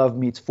 Pray, Love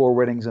meets 4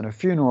 Weddings and a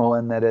Funeral,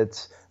 and that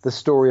it's the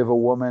story of a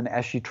woman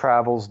as she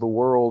travels the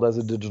world as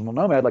a digital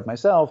nomad like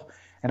myself,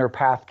 and her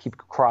path keeps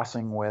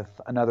crossing with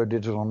another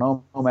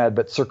digital nomad,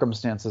 but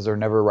circumstances are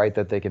never right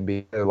that they can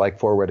be like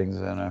 4 weddings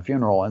and a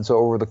funeral. And so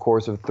over the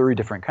course of 3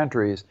 different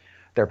countries,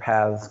 their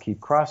paths keep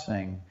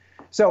crossing.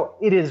 So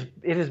it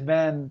has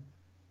been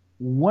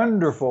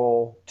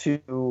wonderful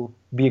to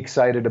be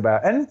excited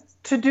about and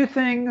to do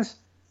things,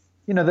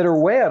 that are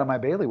way out of my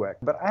bailiwick.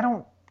 But I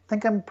don't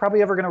think I'm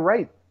probably ever going to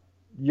write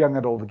young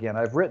adult again.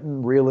 I've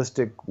written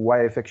realistic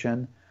YA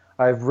fiction.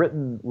 I've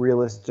written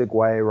realistic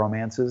YA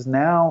romances.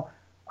 Now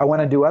I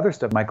want to do other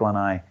stuff. Michael and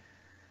I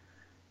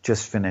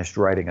just finished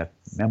writing a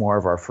memoir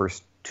of our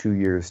first 2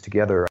 years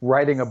together.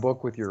 Writing a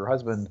book with your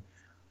husband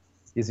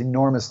is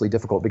enormously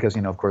difficult because,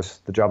 of course,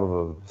 the job of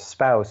a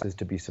spouse is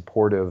to be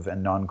supportive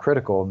and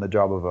non-critical, and the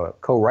job of a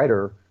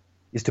co-writer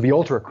is to be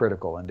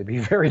ultra-critical and to be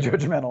very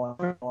judgmental.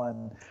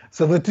 And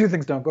so the 2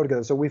 things don't go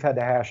together. So we've had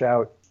to hash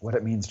out what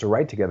it means to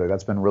write together.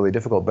 That's been really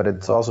difficult, but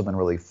it's also been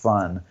really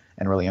fun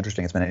and really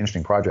interesting. It's been an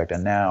interesting project,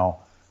 and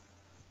now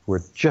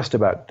we're just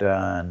about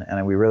done,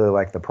 and we really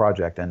like the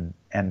project.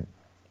 And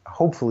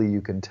hopefully you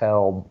can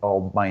tell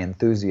all my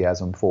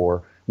enthusiasm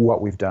for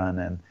what we've done,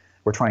 and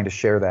we're trying to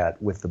share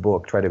that with the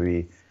book, try to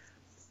be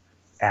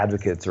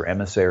advocates or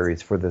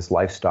emissaries for this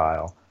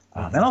lifestyle.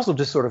 And also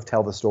just sort of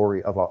tell the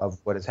story of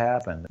what has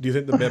happened. Do you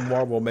think the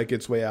memoir will make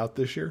its way out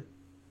this year?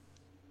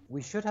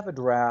 We should have a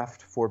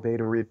draft for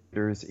beta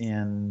readers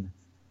in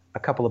a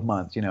couple of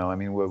months.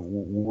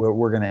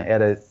 We're going to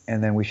edit,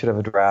 and then we should have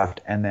a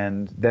draft, and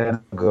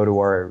then go to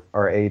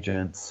our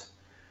agents,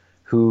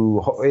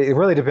 who it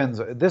really depends.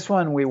 This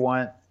one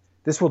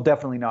this will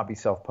definitely not be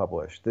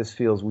self-published. This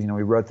feels, we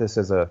wrote this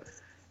as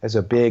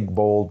a big,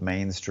 bold,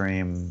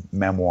 mainstream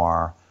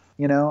memoir.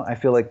 I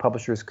feel like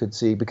publishers could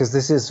see, because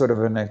this is sort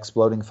of an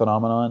exploding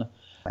phenomenon,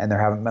 and there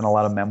haven't been a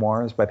lot of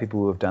memoirs by people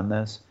who have done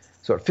this.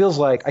 So it feels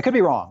like, I could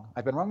be wrong.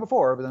 I've been wrong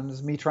before, but then this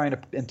is me trying to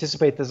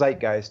anticipate the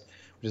zeitgeist.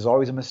 which is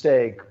always a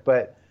mistake.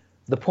 But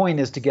the point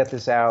is to get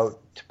this out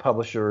to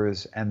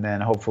publishers, and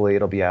then hopefully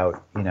it'll be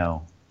out,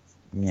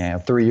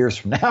 3 years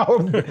from now,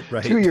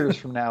 Right. 2 years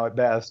from now at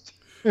best.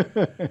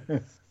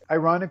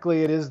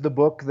 Ironically, it is the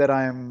book that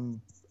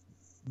I'm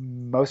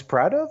most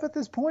proud of at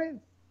this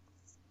point.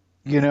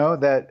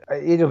 That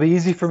it'll be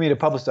easy for me to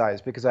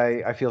publicize because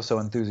I feel so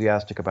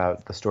enthusiastic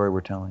about the story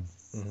we're telling.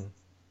 Mm-hmm.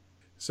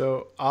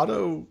 So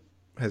Otto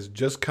has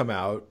just come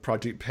out.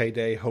 Project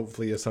Payday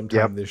hopefully is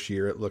sometime this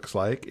year, it looks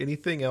like.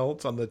 Anything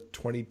else on the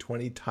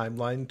 2020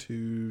 timeline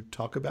to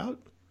talk about?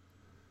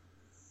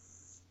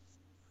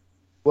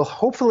 Well,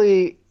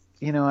 hopefully,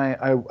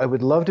 I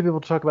would love to be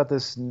able to talk about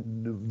this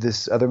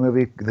other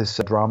movie, this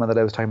drama that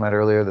I was talking about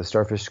earlier, the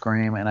Starfish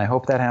Scream, and I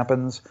hope that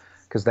happens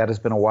because that has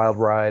been a wild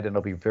ride, and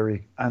it'll be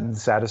very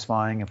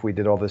unsatisfying if we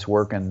did all this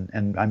work and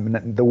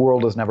the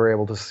world is never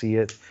able to see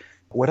it.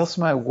 What else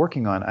am I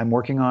working on? I'm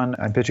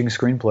pitching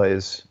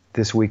screenplays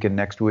this week and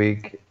next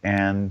week,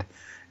 and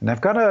I've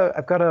got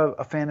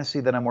a fantasy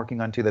that I'm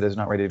working on too that is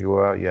not ready to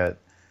go out yet.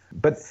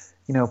 But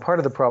part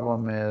of the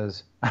problem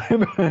is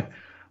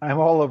I'm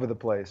all over the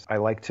place. I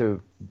like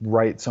to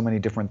write so many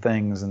different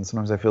things, and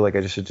sometimes I feel like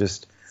I should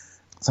just.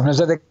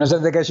 Sometimes I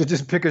think I should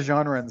just pick a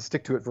genre and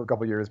stick to it for a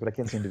couple of years, but I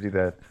can't seem to do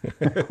that.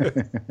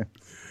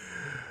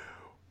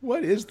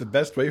 What is the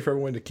best way for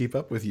everyone to keep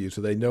up with you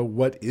so they know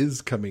what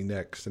is coming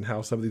next and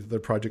how some of these other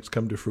projects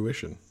come to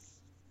fruition?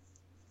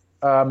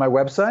 My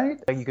website.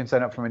 You can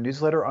sign up for my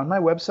newsletter on my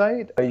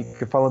website. You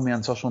can follow me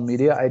on social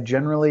media. I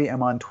generally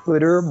am on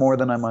Twitter more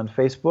than I'm on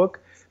Facebook,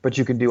 but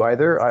you can do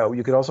either.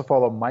 You could also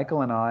follow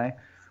Michael and I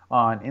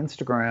on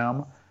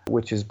Instagram,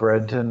 which is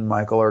Brent and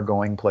Michael Are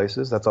Going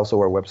Places. That's also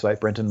our website,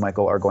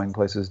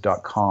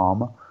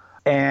 brentandmichaelaregoingplaces.com.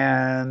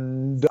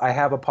 And I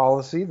have a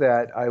policy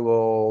that I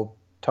will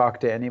talk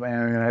to anybody.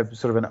 I have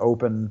sort of an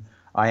open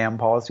I am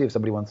policy. If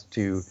somebody wants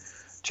to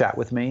chat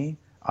with me,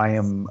 I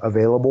am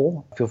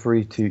available. Feel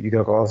free to, you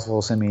can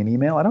also send me an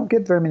email. I don't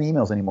get very many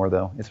emails anymore,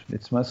 though.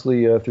 It's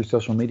mostly through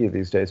social media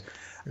these days.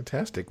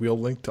 Fantastic. We'll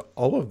link to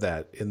all of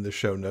that in the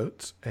show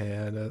notes.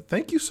 And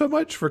thank you so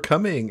much for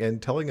coming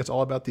and telling us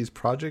all about these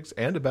projects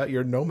and about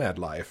your nomad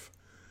life.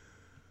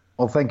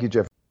 Well, thank you,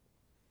 Jeff.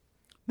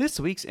 This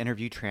week's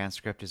interview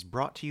transcript is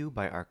brought to you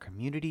by our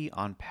community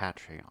on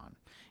Patreon.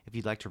 If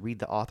you'd like to read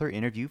the author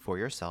interview for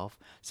yourself,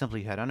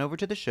 simply head on over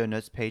to the show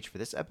notes page for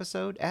this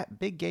episode at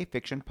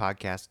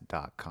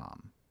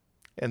biggayfictionpodcast.com.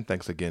 And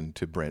thanks again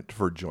to Brent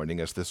for joining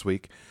us this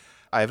week.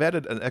 I've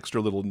added an extra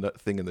little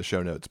thing in the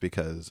show notes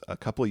because a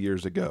couple of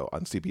years ago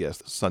on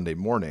CBS Sunday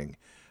Morning,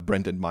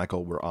 Brent and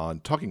Michael were on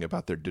talking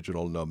about their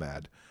digital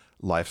nomad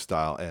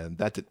lifestyle, and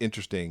that's an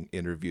interesting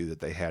interview that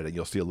they had, and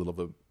you'll see a little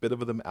bit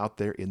of them out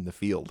there in the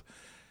field.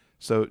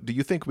 So do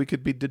you think we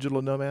could be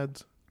digital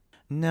nomads?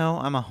 No,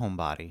 I'm a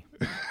homebody.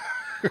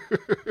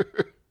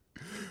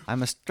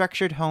 I'm a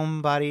structured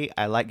homebody.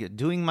 I like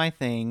doing my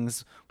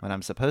things when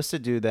I'm supposed to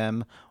do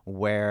them,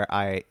 where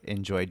I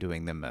enjoy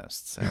doing them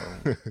most. So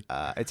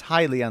it's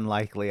highly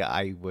unlikely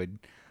I would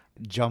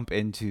jump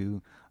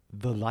into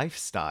the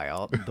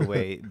lifestyle the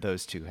way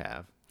those two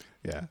have.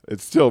 Yeah,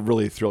 it's still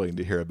really thrilling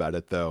to hear about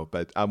it, though,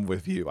 but I'm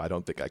with you. I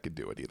don't think I could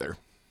do it either.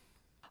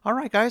 All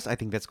right, guys, I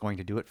think that's going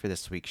to do it for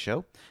this week's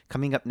show.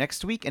 Coming up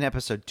next week in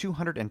episode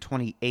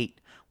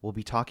 228, we'll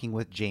be talking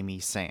with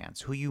Jamie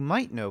Sands, who you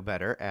might know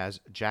better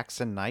as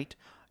Jackson Knight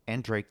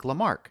and Drake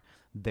Lamarck,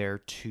 their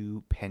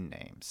two pen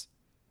names.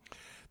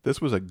 This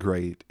was a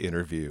great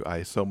interview.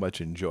 I so much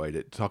enjoyed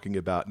it, talking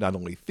about not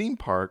only theme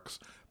parks,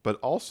 but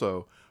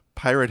also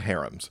pirate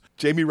harems.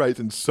 Jamie writes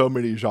in so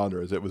many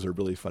genres. It was a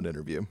really fun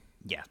interview.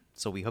 Yeah,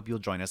 so we hope you'll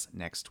join us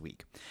next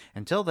week.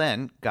 Until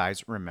then,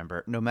 guys,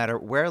 remember, no matter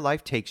where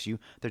life takes you,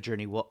 the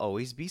journey will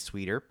always be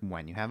sweeter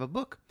when you have a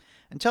book.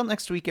 Until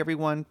next week,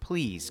 everyone,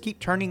 please keep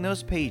turning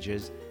those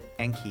pages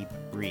and keep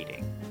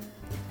reading.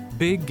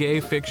 Big Gay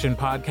Fiction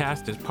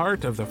Podcast is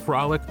part of the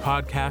Frolic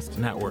Podcast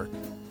Network.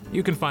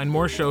 You can find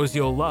more shows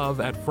you'll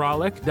love at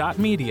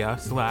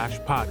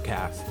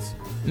frolic.media/podcasts.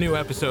 New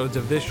episodes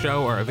of this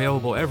show are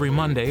available every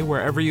Monday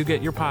wherever you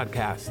get your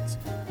podcasts.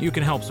 You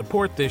can help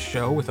support this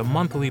show with a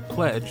monthly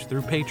pledge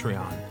through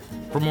Patreon.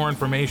 For more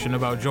information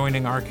about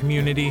joining our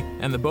community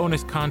and the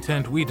bonus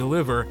content we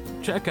deliver,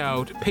 check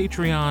out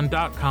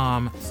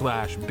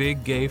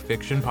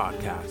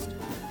patreon.com/biggayfictionpodcast.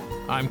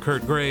 I'm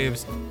Kurt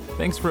Graves.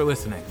 Thanks for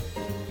listening.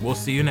 We'll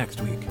see you next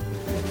week.